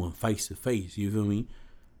seen one face to face? You feel me?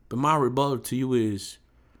 But my rebuttal to you is,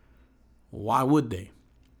 why would they?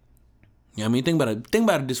 You know what I mean? Think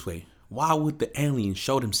about it this way. Why would the aliens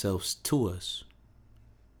show themselves to us?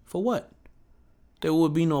 For what? There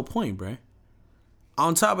would be no point, bro.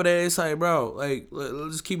 On top of that, it's like, bro, like,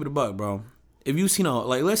 let's keep it a buck, bro. If you see,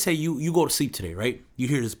 let's say you go to sleep today, right? You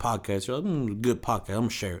hear this podcast, you're like, good podcast, I'm gonna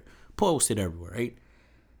share it. Post it everywhere, right?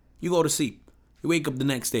 You go to sleep. You wake up the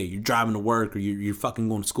next day, you're driving to work or you're fucking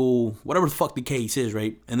going to school, whatever the fuck the case is,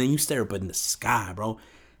 right? And then you stare up in the sky, bro.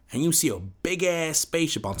 And you see a big ass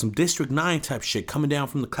spaceship on some District 9 type shit coming down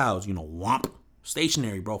from the clouds, whomp,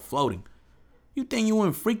 stationary, bro, floating. You think you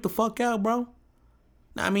wouldn't freak the fuck out, bro?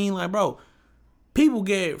 I mean, like, bro, people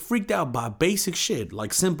get freaked out by basic shit,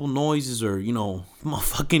 like simple noises or,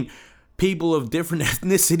 motherfucking people of different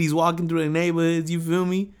ethnicities walking through their neighborhoods, you feel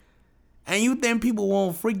me? And you think people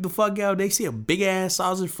won't freak the fuck out? They see a big ass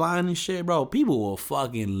sausage flying and shit, bro. People will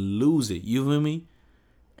fucking lose it, you feel me?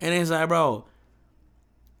 And it's like, bro,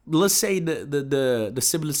 let's say the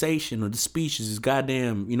civilization or the species is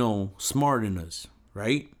goddamn, smarter than us,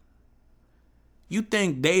 right? You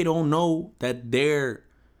think they don't know that their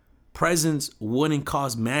presence wouldn't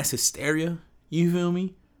cause mass hysteria? You feel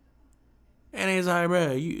me? And it's like,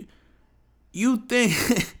 bro, you think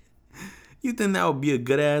you think that would be a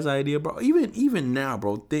good ass idea, bro? Even now,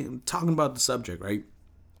 bro, talking about the subject, right?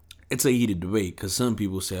 It's a heated debate because some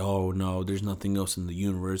people say, oh no, there's nothing else in the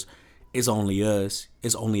universe. It's only us.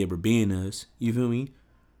 It's only ever been us. You feel me?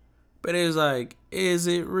 But it's like, is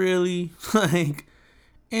it really?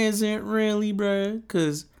 Is it really, bro?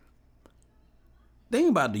 Because think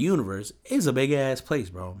about the universe. It's a big ass place,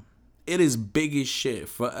 bro. It is big as shit.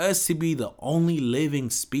 For us to be the only living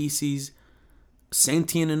species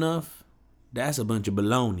sentient enough, that's a bunch of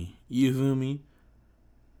baloney. You feel me?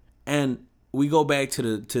 And we go back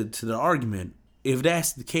to the argument. If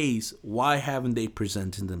that's the case, why haven't they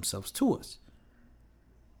presented themselves to us?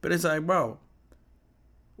 But it's like, bro,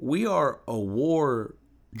 we are a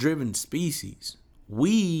war-driven species.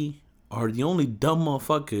 We are the only dumb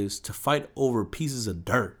motherfuckers to fight over pieces of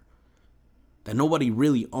dirt that nobody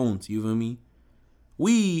really owns, you feel me?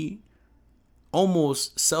 We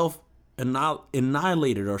almost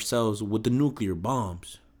self-annihilated ourselves with the nuclear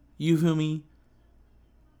bombs. You feel me?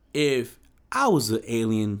 If I was an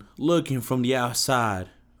alien looking from the outside,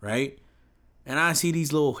 right? And I see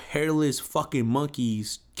these little hairless fucking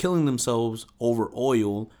monkeys killing themselves over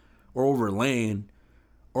oil or over land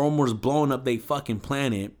or almost blowing up their fucking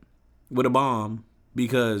planet with a bomb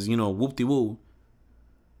because, whoop-de-woo.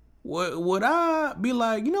 Would I be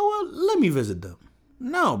like, you know what? Let me visit them.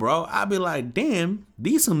 No, bro. I'd be like, damn,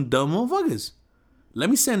 these some dumb motherfuckers. Let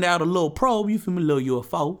me send out a little probe, you feel me? A little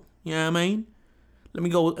UFO. You know what I mean? Let me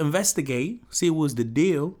go investigate, see what was the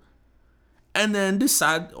deal, and then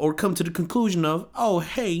decide or come to the conclusion of, oh,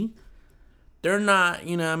 hey, they're not,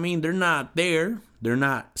 they're not there. They're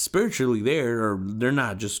not spiritually there, or they're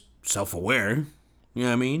not just self-aware. You know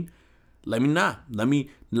what I mean? Let me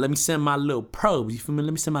send my little probes, you feel me?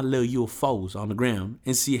 Let me send my little UFOs on the ground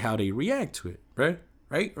and see how they react to it, right?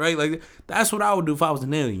 Right? Like, that's what I would do if I was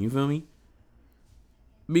an alien, you feel me?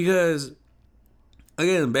 Because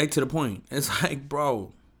again, back to the point. It's like,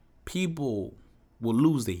 bro, people will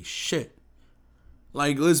lose their shit.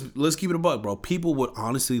 Like, let's keep it a buck, bro. People would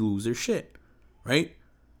honestly lose their shit, right?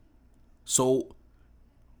 So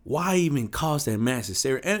why even cause that mass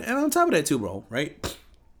hysteria? And on top of that too, bro, right?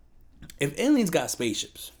 If aliens got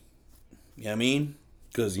spaceships, you know what I mean?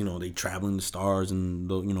 Because, they traveling the stars and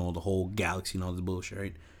the whole galaxy and all this bullshit,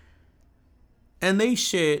 right? And they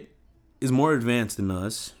shit is more advanced than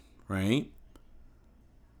us, right?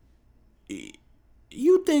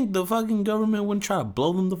 You think the fucking government wouldn't try to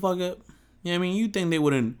blow them the fuck up? You know what I mean? You think they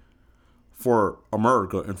wouldn't, for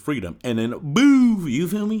America and freedom, and then boo, you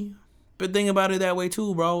feel me? But think about it that way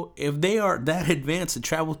too, bro. If they are that advanced to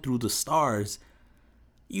travel through the stars,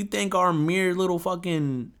 you think our mere little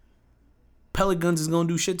fucking pellet guns is gonna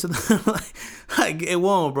do shit to them? like it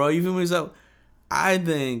won't, bro. You feel me? So I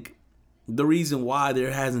think the reason why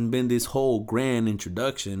there hasn't been this whole grand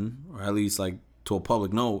introduction, or at least like to a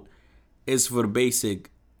public note, is for the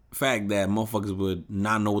basic fact that motherfuckers would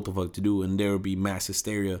not know what the fuck to do, and there would be mass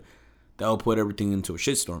hysteria that will put everything into a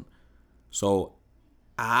shitstorm. So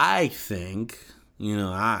I think,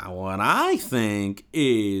 what I think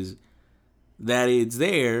is that it's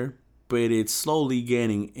there, but it's slowly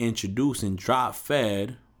getting introduced and drop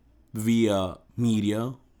fed via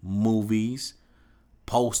media, movies,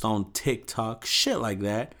 post on TikTok, shit like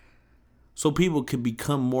that. So people could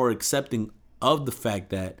become more accepting of the fact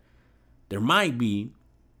that there might be,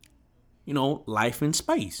 life in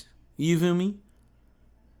space. You feel me?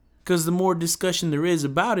 Because the more discussion there is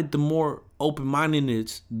about it, the more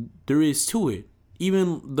open-mindedness there is to it.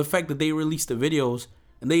 Even the fact that they released the videos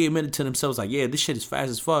and they admitted to themselves like, yeah, this shit is fast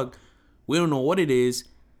as fuck. We don't know what it is.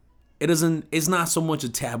 It's not so much a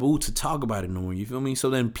taboo to talk about it no more. You feel me? So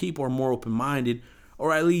then people are more open-minded,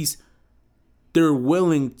 or at least they're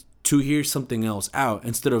willing to hear something else out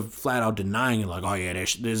instead of flat out denying it like, oh yeah,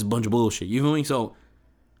 there's a bunch of bullshit. You feel me? So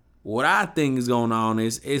what I think is going on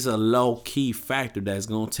is a low-key factor that's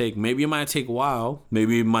going to take, maybe it might take a while.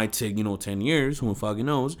 Maybe it might take, 10 years. Who fucking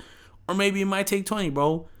knows? Or maybe it might take 20,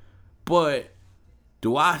 bro. But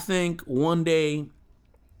do I think one day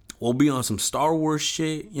we'll be on some Star Wars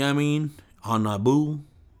shit, you know what I mean? On Naboo?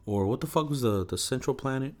 Or what the fuck was the central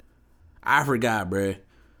planet? I forgot, bruh.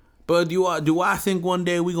 But do I think one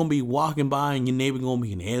day we going to be walking by and your neighbor going to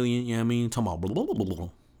be an alien, you know what I mean? Talking about blah, blah, blah, blah, blah.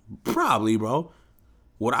 Probably, bro.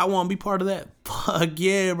 Would I want to be part of that? Fuck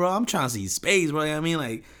yeah, bro. I'm trying to see space, bro. You know what I mean?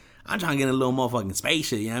 Like, I'm trying to get in a little motherfucking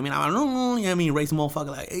spaceship. You know what I mean? I'm like, you know what I mean? Race a motherfucker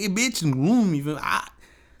like, hey, bitch, you feel me?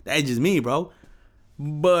 That's just me, bro.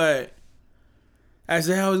 But as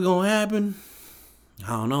to how it's going to happen,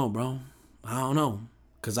 I don't know, bro. I don't know.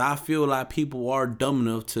 Because I feel like people are dumb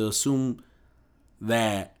enough to assume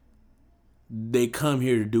that they come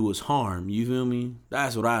here to do us harm. You feel me?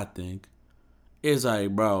 That's what I think. It's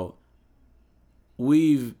like, bro,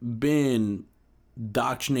 we've been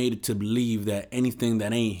indoctrinated to believe that anything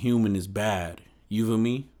that ain't human is bad. You feel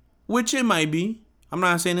me? Which it might be. I'm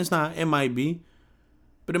not saying it's not. It might be.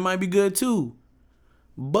 But it might be good too.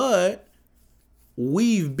 But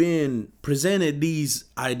we've been presented these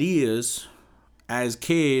ideas as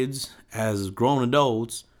kids, as grown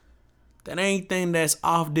adults, that anything that's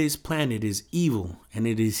off this planet is evil and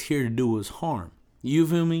it is here to do us harm. You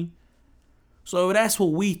feel me? So if that's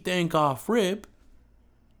what we think off rip,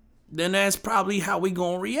 then that's probably how we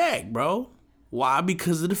gonna react, bro. Why?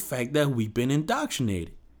 Because of the fact that we've been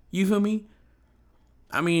indoctrinated. You feel me?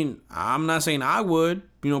 I mean, I'm not saying I would.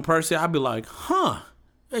 Personally, I'd be like,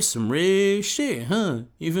 that's some real shit, huh?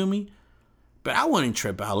 You feel me? But I wouldn't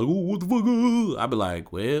trip out like, oh, what the fuck? I'd be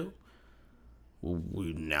like, well,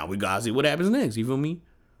 now we gotta see what happens next. You feel me?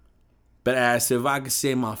 But as if I could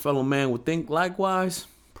say my fellow man would think likewise,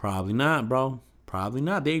 probably not, bro. Probably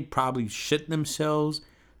not. They probably shit themselves,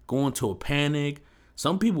 go into a panic.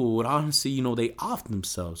 Some people would honestly, they off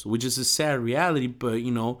themselves, which is a sad reality, but,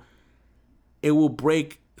 it will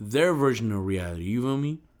break their version of reality. You feel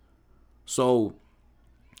me? So,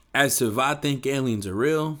 as if I think aliens are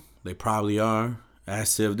real, they probably are.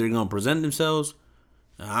 As if they're going to present themselves,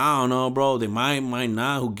 I don't know, bro. They might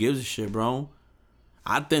not. Who gives a shit, bro?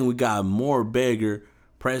 I think we got more bigger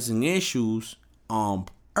pressing issues on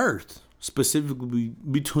Earth, specifically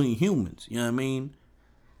between humans. You know what I mean?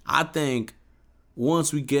 I think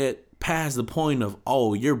once we get past the point of,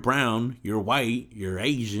 oh, you're brown, you're white, you're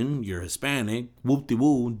Asian, you're Hispanic,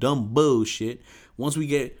 whoop-de-woo, dumb bullshit. Once we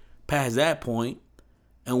get past that point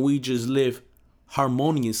and we just live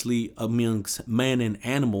harmoniously amongst men and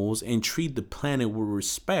animals and treat the planet with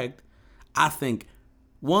respect, I think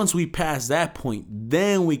once we pass that point,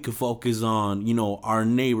 then we can focus on, our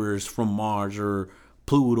neighbors from Mars or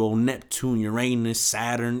Pluto, Neptune, Uranus,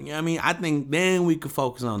 Saturn. You know what I mean? I think then we could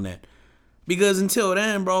focus on that. Because until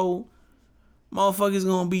then, bro, motherfuckers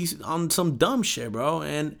gonna be on some dumb shit, bro.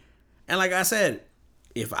 And like I said,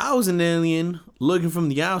 if I was an alien looking from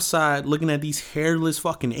the outside, looking at these hairless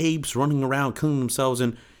fucking apes running around killing themselves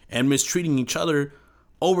and mistreating each other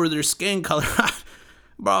over their skin color,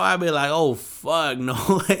 bro, I'd be like, oh fuck no,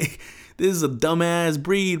 like this is a dumbass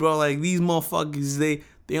breed, bro. Like these motherfuckers, they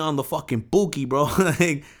on the fucking bookie, bro.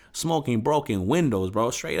 Like smoking broken windows,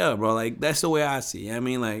 bro. Straight up, bro. Like that's the way I see it. I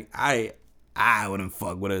mean, like I wouldn't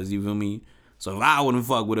fuck with us, you feel me? So if I wouldn't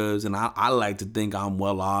fuck with us, and I like to think I'm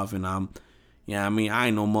well off and I'm, yeah, I mean, I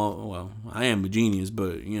ain't no more, well, I am a genius,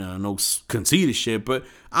 but, you know, no conceited shit, but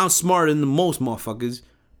I'm smarter than most motherfuckers.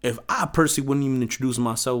 If I personally wouldn't even introduce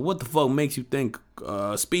myself, what the fuck makes you think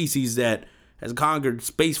a species that has conquered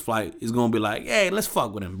space flight is gonna be like, hey, let's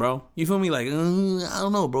fuck with him, bro? You feel me? Like, I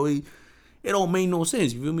don't know, bro. It don't make no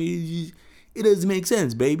sense, you feel me? It doesn't make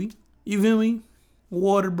sense, baby. You feel me?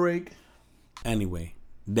 Water break. Anyway.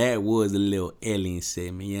 That was a little alien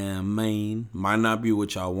segment, yeah, I mean. Might not be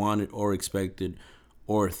what y'all wanted or expected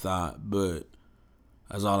or thought, but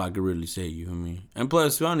that's all I could really say, you feel me? And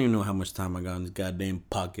plus, I don't even know how much time I got in this goddamn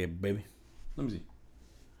pocket, baby. Let me see.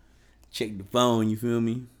 Check the phone, you feel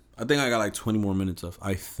me? I think I got like 20 more minutes left.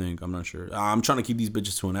 I think, I'm not sure. I'm trying to keep these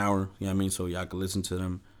bitches to an hour, you know what I mean? So y'all can listen to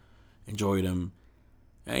them, enjoy them,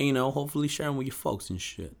 and, you know, hopefully share them with your folks and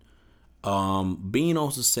shit. Bean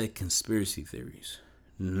also said conspiracy theories.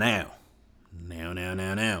 Now. I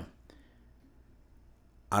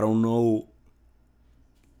don't know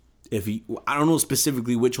I don't know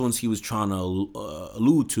specifically which ones he was trying to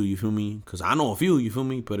allude to, you feel me? Because I know a few, you feel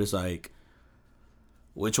me? But it's like,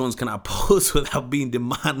 which ones can I post without being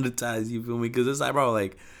demonetized, you feel me? Because it's like, bro,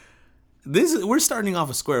 like, we're starting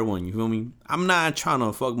off a square one, you feel me? I'm not trying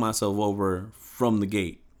to fuck myself over from the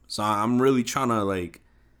gate. So I'm really trying to, like,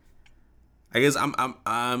 I guess I'm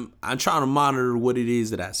trying to monitor what it is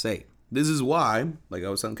that I say. This is why, like I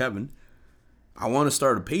was telling Kevin, I want to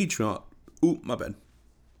start a Patreon. Ooh, my bad.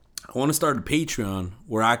 I want to start a Patreon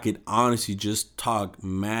where I could honestly just talk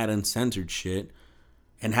mad uncensored shit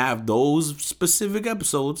and have those specific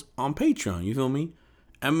episodes on Patreon. You feel me?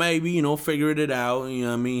 And maybe, you know, figure it out. You know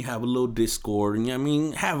what I mean? Have a little Discord. And, you know what I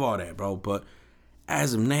mean? Have all that, bro. But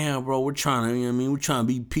as of now, bro, we're trying to, you know what I mean? We're trying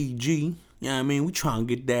to be PG. You know what I mean? We trying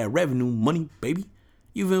to get that revenue money, baby.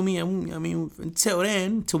 You feel me? I mean, until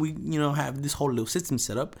then, until we, you know, have this whole little system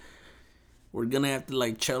set up, we're going to have to,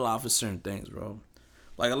 like, chill off of certain things, bro.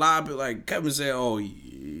 Like, a lot of people, like, Kevin said, oh,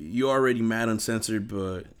 you already mad uncensored,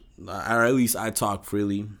 but, or at least I talk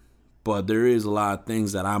freely. But there is a lot of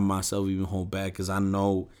things that I myself even hold back because I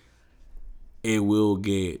know it will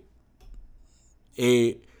get,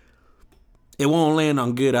 it won't land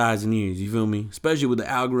on good eyes and ears, you feel me? Especially with the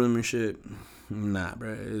algorithm and shit. Nah,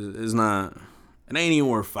 bro. It's not. It ain't even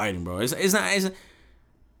worth fighting, bro. It's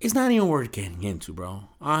not even worth getting into, bro.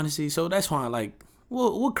 Honestly. So that's why, like,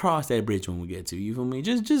 we'll cross that bridge when we get to, you feel me?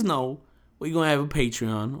 Just know we're gonna have a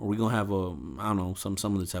Patreon or we're gonna have a, I don't know, some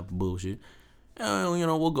other type of bullshit. You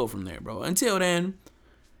know, we'll go from there, bro. Until then,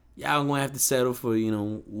 y'all gonna have to settle for, you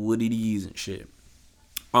know, what it is and shit.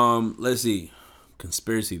 Let's see.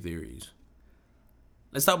 Conspiracy theories.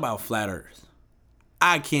 Let's talk about flat earth.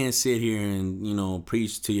 I can't sit here and, you know,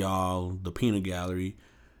 preach to y'all the peanut gallery,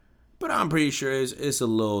 but I'm pretty sure it's a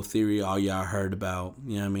little theory all y'all heard about.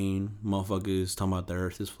 You know what I mean? Motherfuckers talking about the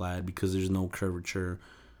earth is flat because there's no curvature.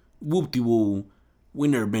 Whoop-de-woo. We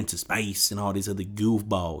never been to space and all this other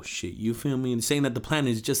goofball shit. You feel me? And saying that the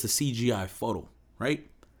planet is just a CGI photo, right?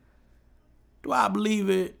 Do I believe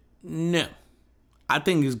it? No. I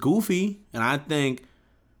think it's goofy and I think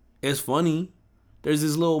it's funny. There's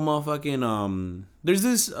this little motherfucking there's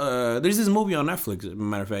this movie on Netflix, as a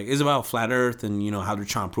matter of fact. It's about flat earth and, you know, how they're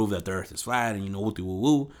trying to prove that the earth is flat and, you know,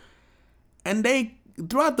 woo-woo. And they,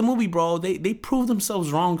 throughout the movie, bro, they prove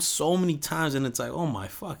themselves wrong so many times and it's like, oh my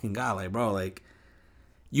fucking God, like, bro, like,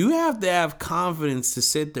 you have to have confidence to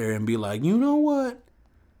sit there and be like, you know what?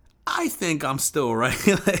 I think I'm still right.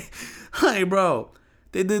 like, bro,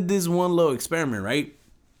 they did this one little experiment, right?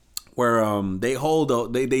 Where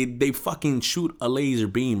they fucking shoot a laser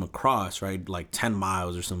beam across, right? Like 10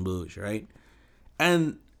 miles or some bullshit, right?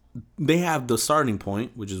 And they have the starting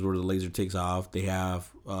point, which is where the laser takes off. They have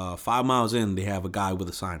 5 miles in, they have a guy with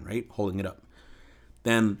a sign, right? Holding it up.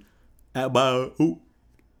 Then at mile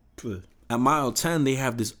 10, they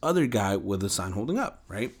have this other guy with a sign holding up,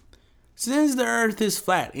 right? Since the earth is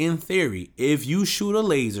flat, in theory, if you shoot a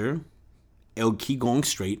laser, it'll keep going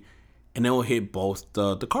straight and it'll hit both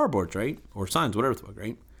the cardboards, right? Or signs, whatever the fuck,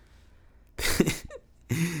 right?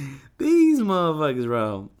 These motherfuckers,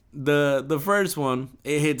 bro. The first one,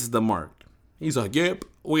 it hits the mark. He's like, yep,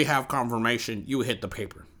 we have confirmation. You hit the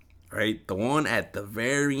paper. Right? The one at the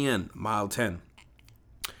very end, mile 10.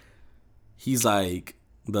 He's like,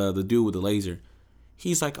 the dude with the laser.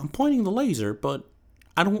 He's like, I'm pointing the laser, but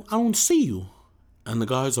I don't see you. And the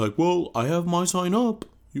guy's like, well, I have my sign up.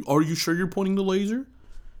 Are you sure you're pointing the laser?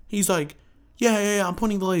 He's like, yeah, I'm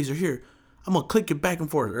pointing the laser. Here, I'm going to click it back and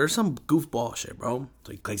forth. Or some goofball shit, bro.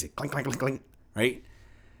 So he clicks it, clink, clink, clink, clink, right?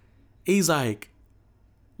 He's like,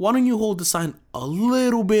 why don't you hold the sign a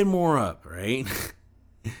little bit more up, right?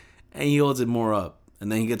 And he holds it more up.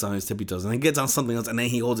 And then he gets on his tippy toes. And then he gets on something else. And then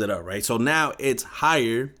he holds it up, right? So now it's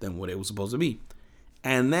higher than what it was supposed to be.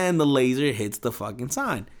 And then the laser hits the fucking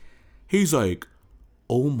sign. He's like,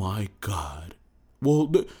 oh my God.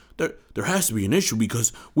 Well, there has to be an issue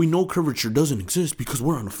because we know curvature doesn't exist because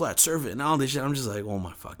we're on a flat surface and all this shit. I'm just like, oh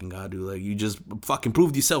my fucking God, dude. Like, you just fucking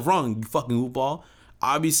proved yourself wrong, you fucking hoopball.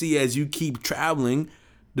 Obviously, as you keep traveling,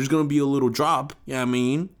 there's going to be a little drop, you know what I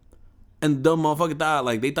mean? And the dumb motherfucker thought,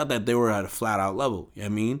 like, they thought that they were at a flat out level, you know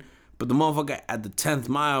what I mean? But the motherfucker at the 10th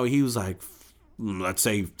mile, he was like, let's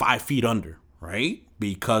say 5 feet under, right?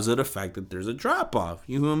 Because of the fact that there's a drop off,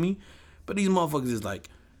 you know what I mean? But these motherfuckers is like,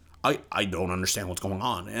 I don't understand what's going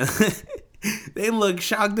on. And they look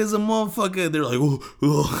shocked as a motherfucker. They're like,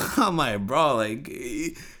 oh. I'm like, bro, like,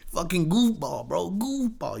 fucking goofball, bro.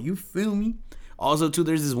 Goofball, you feel me? Also, too,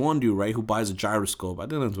 there's this one dude, right, who buys a gyroscope. I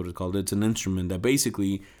think that's what it's called. It's an instrument that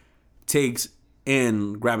basically takes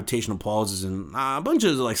in gravitational pulses and a bunch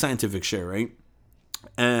of, like, scientific shit, right?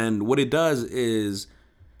 And what it does is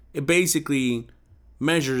it basically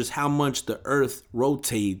measures how much the Earth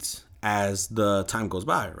rotates as the time goes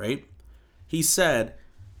by, right? He said,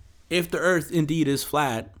 if the Earth indeed is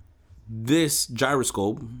flat, this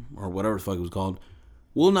gyroscope, or whatever the fuck it was called,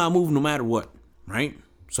 will not move no matter what, right?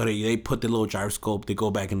 So they put the little gyroscope, they go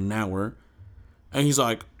back in an hour, and he's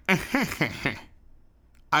like,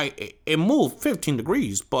 it moved 15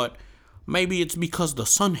 degrees, but maybe it's because the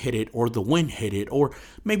sun hit it, or the wind hit it, or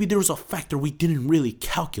maybe there was a factor we didn't really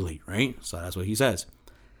calculate, right? So that's what he says.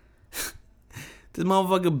 This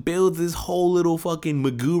motherfucker builds this whole little fucking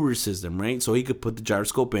MacGyver system, right? So he could put the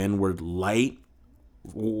gyroscope in where light,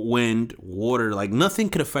 wind, water, like nothing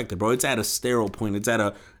could affect it, bro. It's at a sterile point. It's at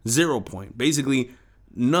a 0 point. Basically,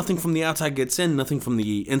 nothing from the outside gets in, nothing from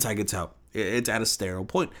the inside gets out. It's at a sterile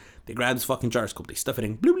point. They grab this fucking gyroscope, they stuff it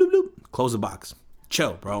in, bloop, bloop, bloop, close the box.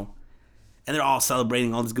 Chill, bro. And they're all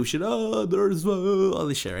celebrating all this good shit. Oh, there's all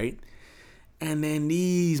this shit, right? And then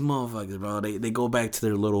these motherfuckers, bro, they go back to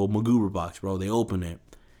their little MacGyver box, bro. They open it.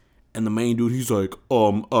 And the main dude, he's like,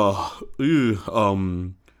 I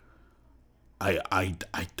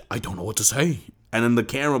don't know what to say. And then the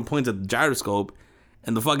camera points at the gyroscope,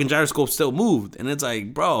 and the fucking gyroscope still moved. And it's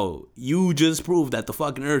like, bro, you just proved that the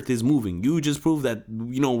fucking Earth is moving. You just proved that,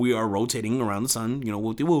 we are rotating around the sun,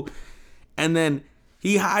 whoop-de-whoop. And then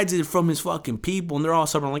he hides it from his fucking people, and they're all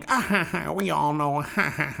suffering like, we all know,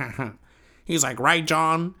 He's like, right,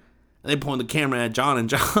 John? And they point the camera at John, and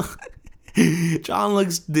John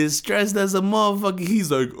looks distressed as a motherfucker. He's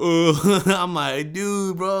like, I'm like,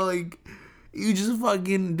 dude, bro, like, you just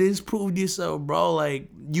fucking disproved yourself, bro. Like,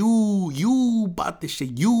 you bought this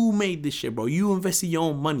shit. You made this shit, bro. You invested your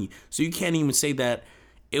own money. So you can't even say that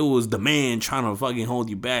it was the man trying to fucking hold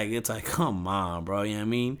you back. It's like, come on, bro. You know what I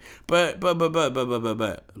mean? But,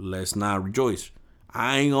 let's not rejoice.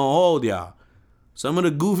 I ain't gonna hold y'all. Some of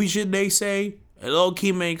the goofy shit they say, it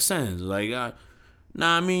low-key makes sense. Like,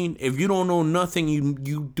 I mean, if you don't know nothing,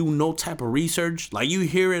 you do no type of research, like, you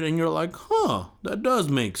hear it and you're like, that does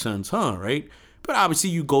make sense, right? But obviously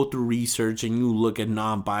you go through research and you look at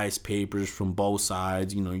non-biased papers from both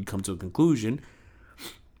sides, you come to a conclusion.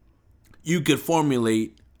 You could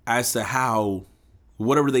formulate as to how,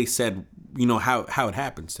 whatever they said, how it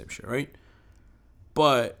happens type shit, right?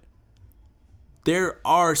 But there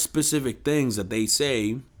are specific things that they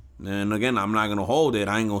say, and again, I'm not going to hold it.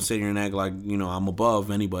 I ain't going to sit here and act like, I'm above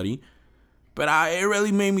anybody. But it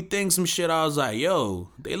really made me think some shit. I was like, yo,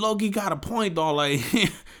 they low-key got a point, though. Like,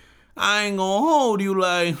 I ain't going to hold you.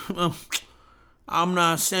 Like, I'm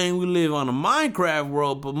not saying we live on a Minecraft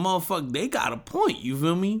world, but motherfucker, they got a point. You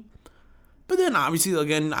feel me? But then, obviously,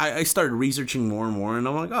 again, I started researching more and more, and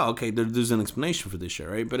I'm like, oh, okay, there's an explanation for this shit,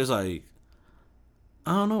 right? But it's like,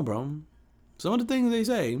 I don't know, bro. Some of the things they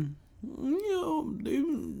say,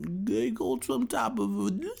 they go some type of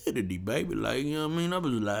validity, baby. Like, I mean? I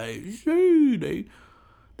was like, see, they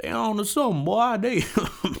on to something, boy.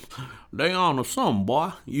 They on to something,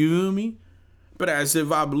 boy. You feel me? But as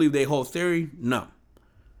if I believe their whole theory, no.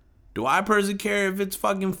 Do I personally care if it's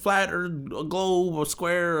fucking flat or a globe or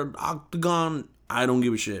square or octagon? I don't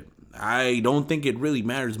give a shit. I don't think it really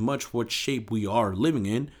matters much what shape we are living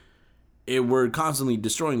in if we're constantly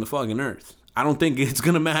destroying the fucking earth. I don't think it's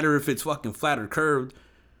gonna matter if it's fucking flat or curved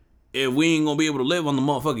if we ain't gonna be able to live on the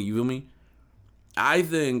motherfucker, you feel me? I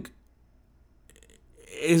think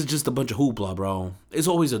it's just a bunch of hoopla, bro. It's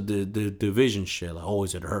always a division shit. Like, oh,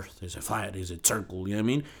 is it earth? Is it flat? Is it circle? You know what I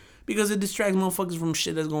mean? Because it distracts motherfuckers from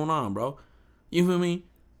shit that's going on, bro. You feel me?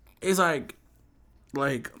 It's like,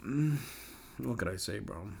 what could I say,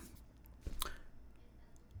 bro?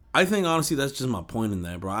 I think, honestly, that's just my point in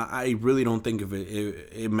that, bro. I really don't think if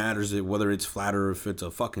it matters whether it's flat or if it's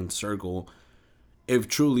a fucking circle. If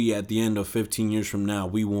truly at the end of 15 years from now,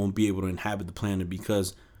 we won't be able to inhabit the planet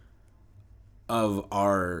because of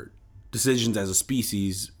our decisions as a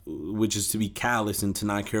species, which is to be callous and to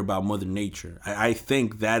not care about Mother Nature. I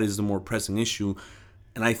think that is the more pressing issue.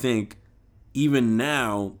 And I think even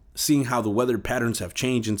now, seeing how the weather patterns have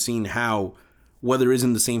changed and seeing how weather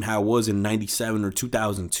isn't the same how it was in 97 or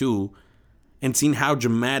 2002 and seeing how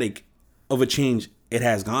dramatic of a change it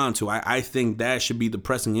has gone to, I think that should be the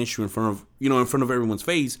pressing issue in front of everyone's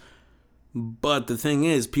face. But the thing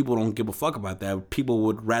is, people don't give a fuck about that. People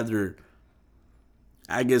would rather,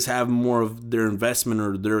 I guess, have more of their investment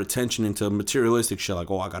or their attention into materialistic shit, like,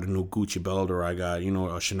 oh, I got a new Gucci belt or I got,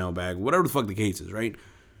 a Chanel bag, whatever the fuck the case is, right?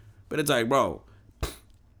 But it's like, bro,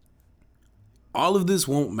 all of this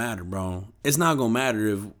won't matter, bro. It's not gonna matter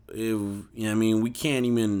if we can't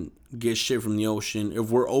even get shit from the ocean if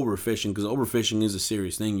we're overfishing, because overfishing is a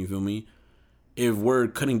serious thing, you feel me? If we're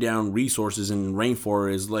cutting down resources in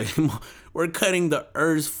rainforests, like, we're cutting the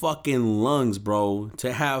earth's fucking lungs, bro,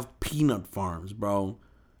 to have peanut farms, bro.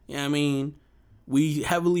 You know what I mean? We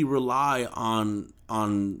heavily rely on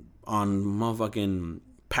motherfucking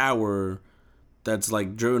power that's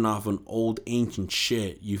like driven off an old ancient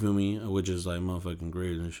shit, you feel me? Which is like motherfucking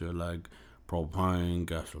great and shit, like propane,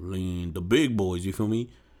 gasoline, the big boys, you feel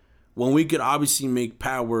me? When we could obviously make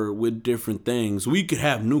power with different things, we could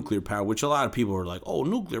have nuclear power, which a lot of people are like, oh,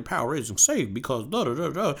 nuclear power isn't safe because da da da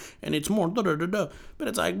da, and it's more da da da da. But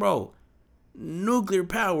it's like, bro, nuclear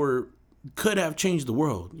power could have changed the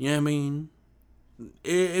world. You know what I mean?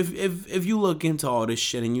 If you look into all this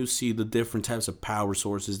shit and you see the different types of power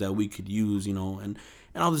sources that we could use, and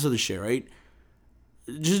all this other shit, right?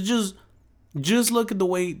 Just look at the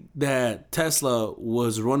way that Tesla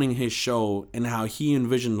was running his show and how he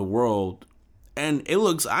envisioned the world. And it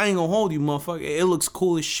looks, I ain't gonna hold you, motherfucker, it looks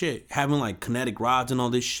cool as shit. Having like kinetic rods and all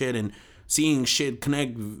this shit and seeing shit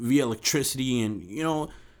connect via electricity and,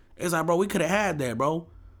 it's like, bro, we could have had that, bro.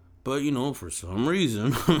 But, for some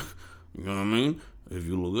reason, you know what I mean? If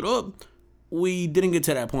you look it up, we didn't get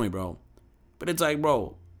to that point, bro. But it's like,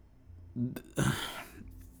 bro,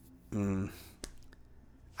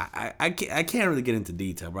 I can't really get into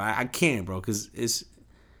detail, bro. I can't, bro, because it's,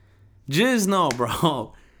 just know,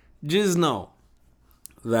 bro, just know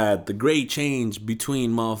that the great change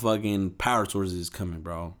between motherfucking power sources is coming,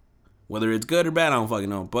 bro. Whether it's good or bad, I don't fucking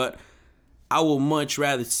know. But I will much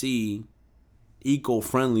rather see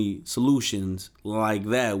eco-friendly solutions like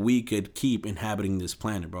that we could keep inhabiting this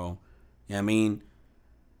planet, bro. You know what I mean?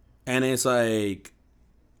 And it's like,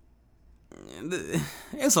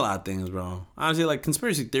 it's a lot of things, bro. Honestly, like,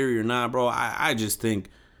 conspiracy theory or not, bro, I just think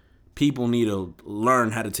people need to learn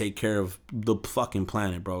how to take care of the fucking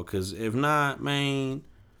planet, bro. Because if not, man,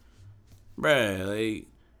 bruh, like,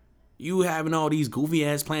 you having all these goofy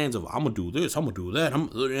ass plans of, I'm gonna do this, I'm gonna do that, you know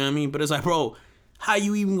what I mean? But it's like, bro, how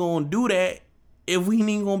you even gonna do that if we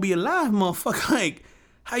ain't gonna be alive, motherfucker? Like,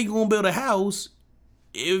 how you gonna build a house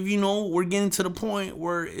if, we're getting to the point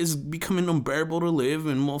where it's becoming unbearable to live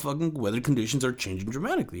and motherfucking weather conditions are changing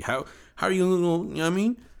dramatically? How are you gonna, you know what I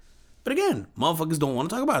mean? But again, motherfuckers don't want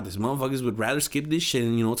to talk about this. Motherfuckers would rather skip this shit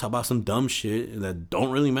and, talk about some dumb shit that don't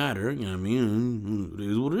really matter. You know what I mean? It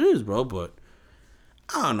is what it is, bro. But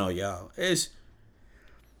I don't know, y'all. It's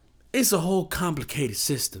a whole complicated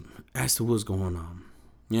system as to what's going on.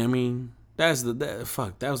 You know what I mean? That was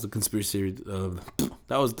the conspiracy theory.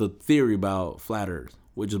 That was the theory about flat Earth,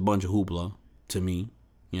 which is a bunch of hoopla to me.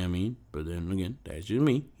 You know what I mean? But then again, that's just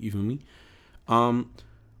me. You feel me?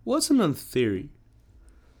 What's another theory?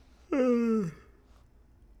 Well,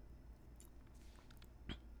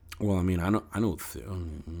 I mean, I know. I want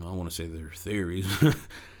to say they're theories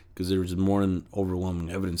because there's more than overwhelming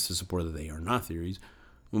evidence to support that they are not theories.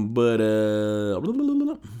 But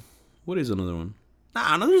what is another one?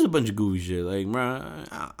 Nah, no, there's a bunch of goofy shit. Like, bro,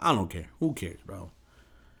 I don't care. Who cares, bro?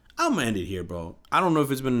 I'm gonna end it here, bro. I don't know if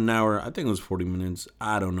it's been an hour. I think it was 40 minutes.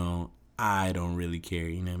 I don't know. I don't really care,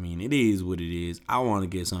 you know what I mean? It is what it is. I want to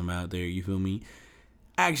get something out there, you feel me?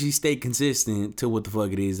 Actually stay consistent to what the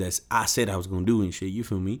fuck it is that I said I was going to do and shit, you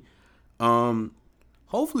feel me?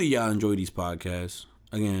 Hopefully y'all enjoy these podcasts.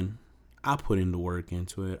 Again, I put in the work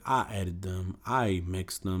into it. I edit them. I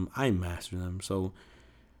mix them. I master them. So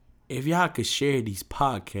if y'all could share these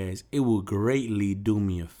podcasts, it will greatly do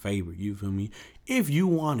me a favor. You feel me? If you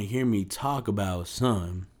want to hear me talk about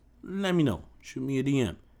something, let me know. Shoot me a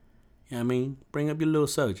DM. You know what I mean? Bring up your little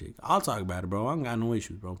subject. I'll talk about it, bro. I ain't got no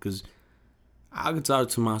issues, bro. Because I could talk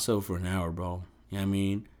to myself for an hour, bro. You know what I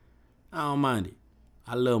mean? I don't mind it.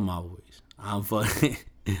 I love my voice. I'm fucking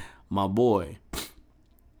my boy.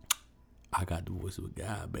 I got the voice of a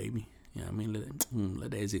guy, baby. You know what I mean?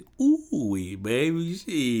 Let that say, ooh, baby. Shit.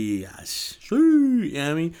 You know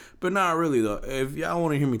what I mean? But not really, though. If y'all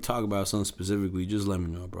want to hear me talk about something specifically, just let me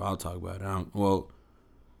know, bro. I'll talk about it. Well,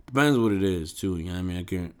 depends what it is, too. You know what I mean? I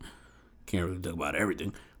can't really talk about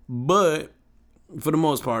everything. But for the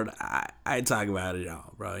most part, I talk about it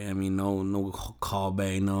all, bro. You know what I mean? No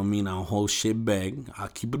callback, you know what I mean? I don't hold shit back. I'll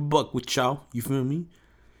keep it a buck with y'all. You feel me?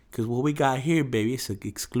 Because what we got here, baby, it's an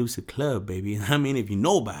exclusive club, baby. I mean, if you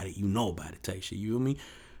know about it, you know about it type shit. You feel me?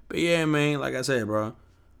 But yeah, man, like I said, bro,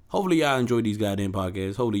 hopefully y'all enjoyed these goddamn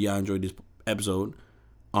podcasts. Hopefully y'all enjoyed this episode.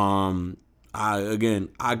 I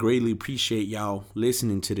greatly appreciate y'all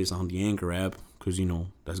listening to this on the Anchor app. Because, you know,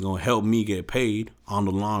 that's going to help me get paid on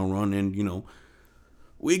the long run. And, you know,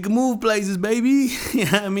 we can move places, baby. You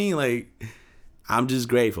know what I mean? Like, I'm just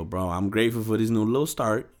grateful, bro. I'm grateful for this new little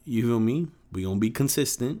start. You feel me? We gonna be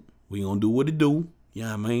consistent. We gonna do what it do. You know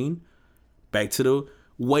what I mean? Back to the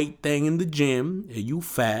weight thing in the gym. If you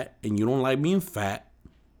fat and you don't like being fat,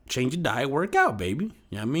 change your diet, work out, baby.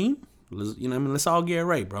 You know what I mean? Let's all get it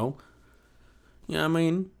right, bro. You know what I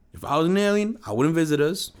mean? If I was an alien, I wouldn't visit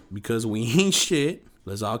us because we ain't shit.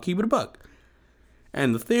 Let's all keep it a buck.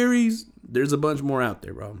 And the theories, there's a bunch more out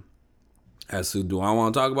there, bro. As to, do I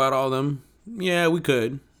want to talk about all of them? Yeah, we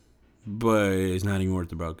could. But it's not even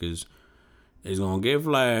worth it, bro, because it's going to get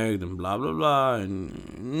flagged and blah, blah, blah.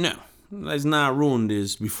 And no, let's not ruin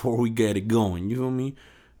this before we get it going. You feel me?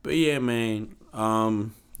 But yeah, man,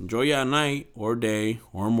 enjoy your night or day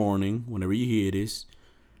or morning, whenever you hear this.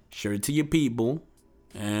 Share it to your people.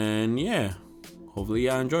 And yeah, hopefully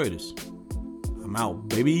y'all enjoy this. I'm out,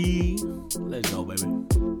 baby. Let's go, baby.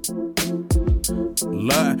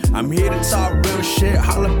 Look, I'm here to talk real shit,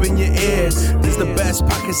 holla up in your ears. This the best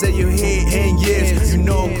podcast that you hear in years. You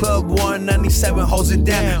know Club 197 holds it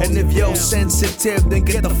down. And if you're sensitive, then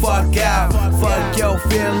get the fuck out. Fuck your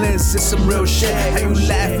feelings, it's some real shit. How you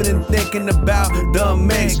laughing and thinking about the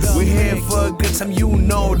mix? We're here for a good time, you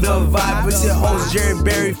know the vibe. It's your host Jerry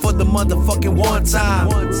Berry for the motherfucking one time.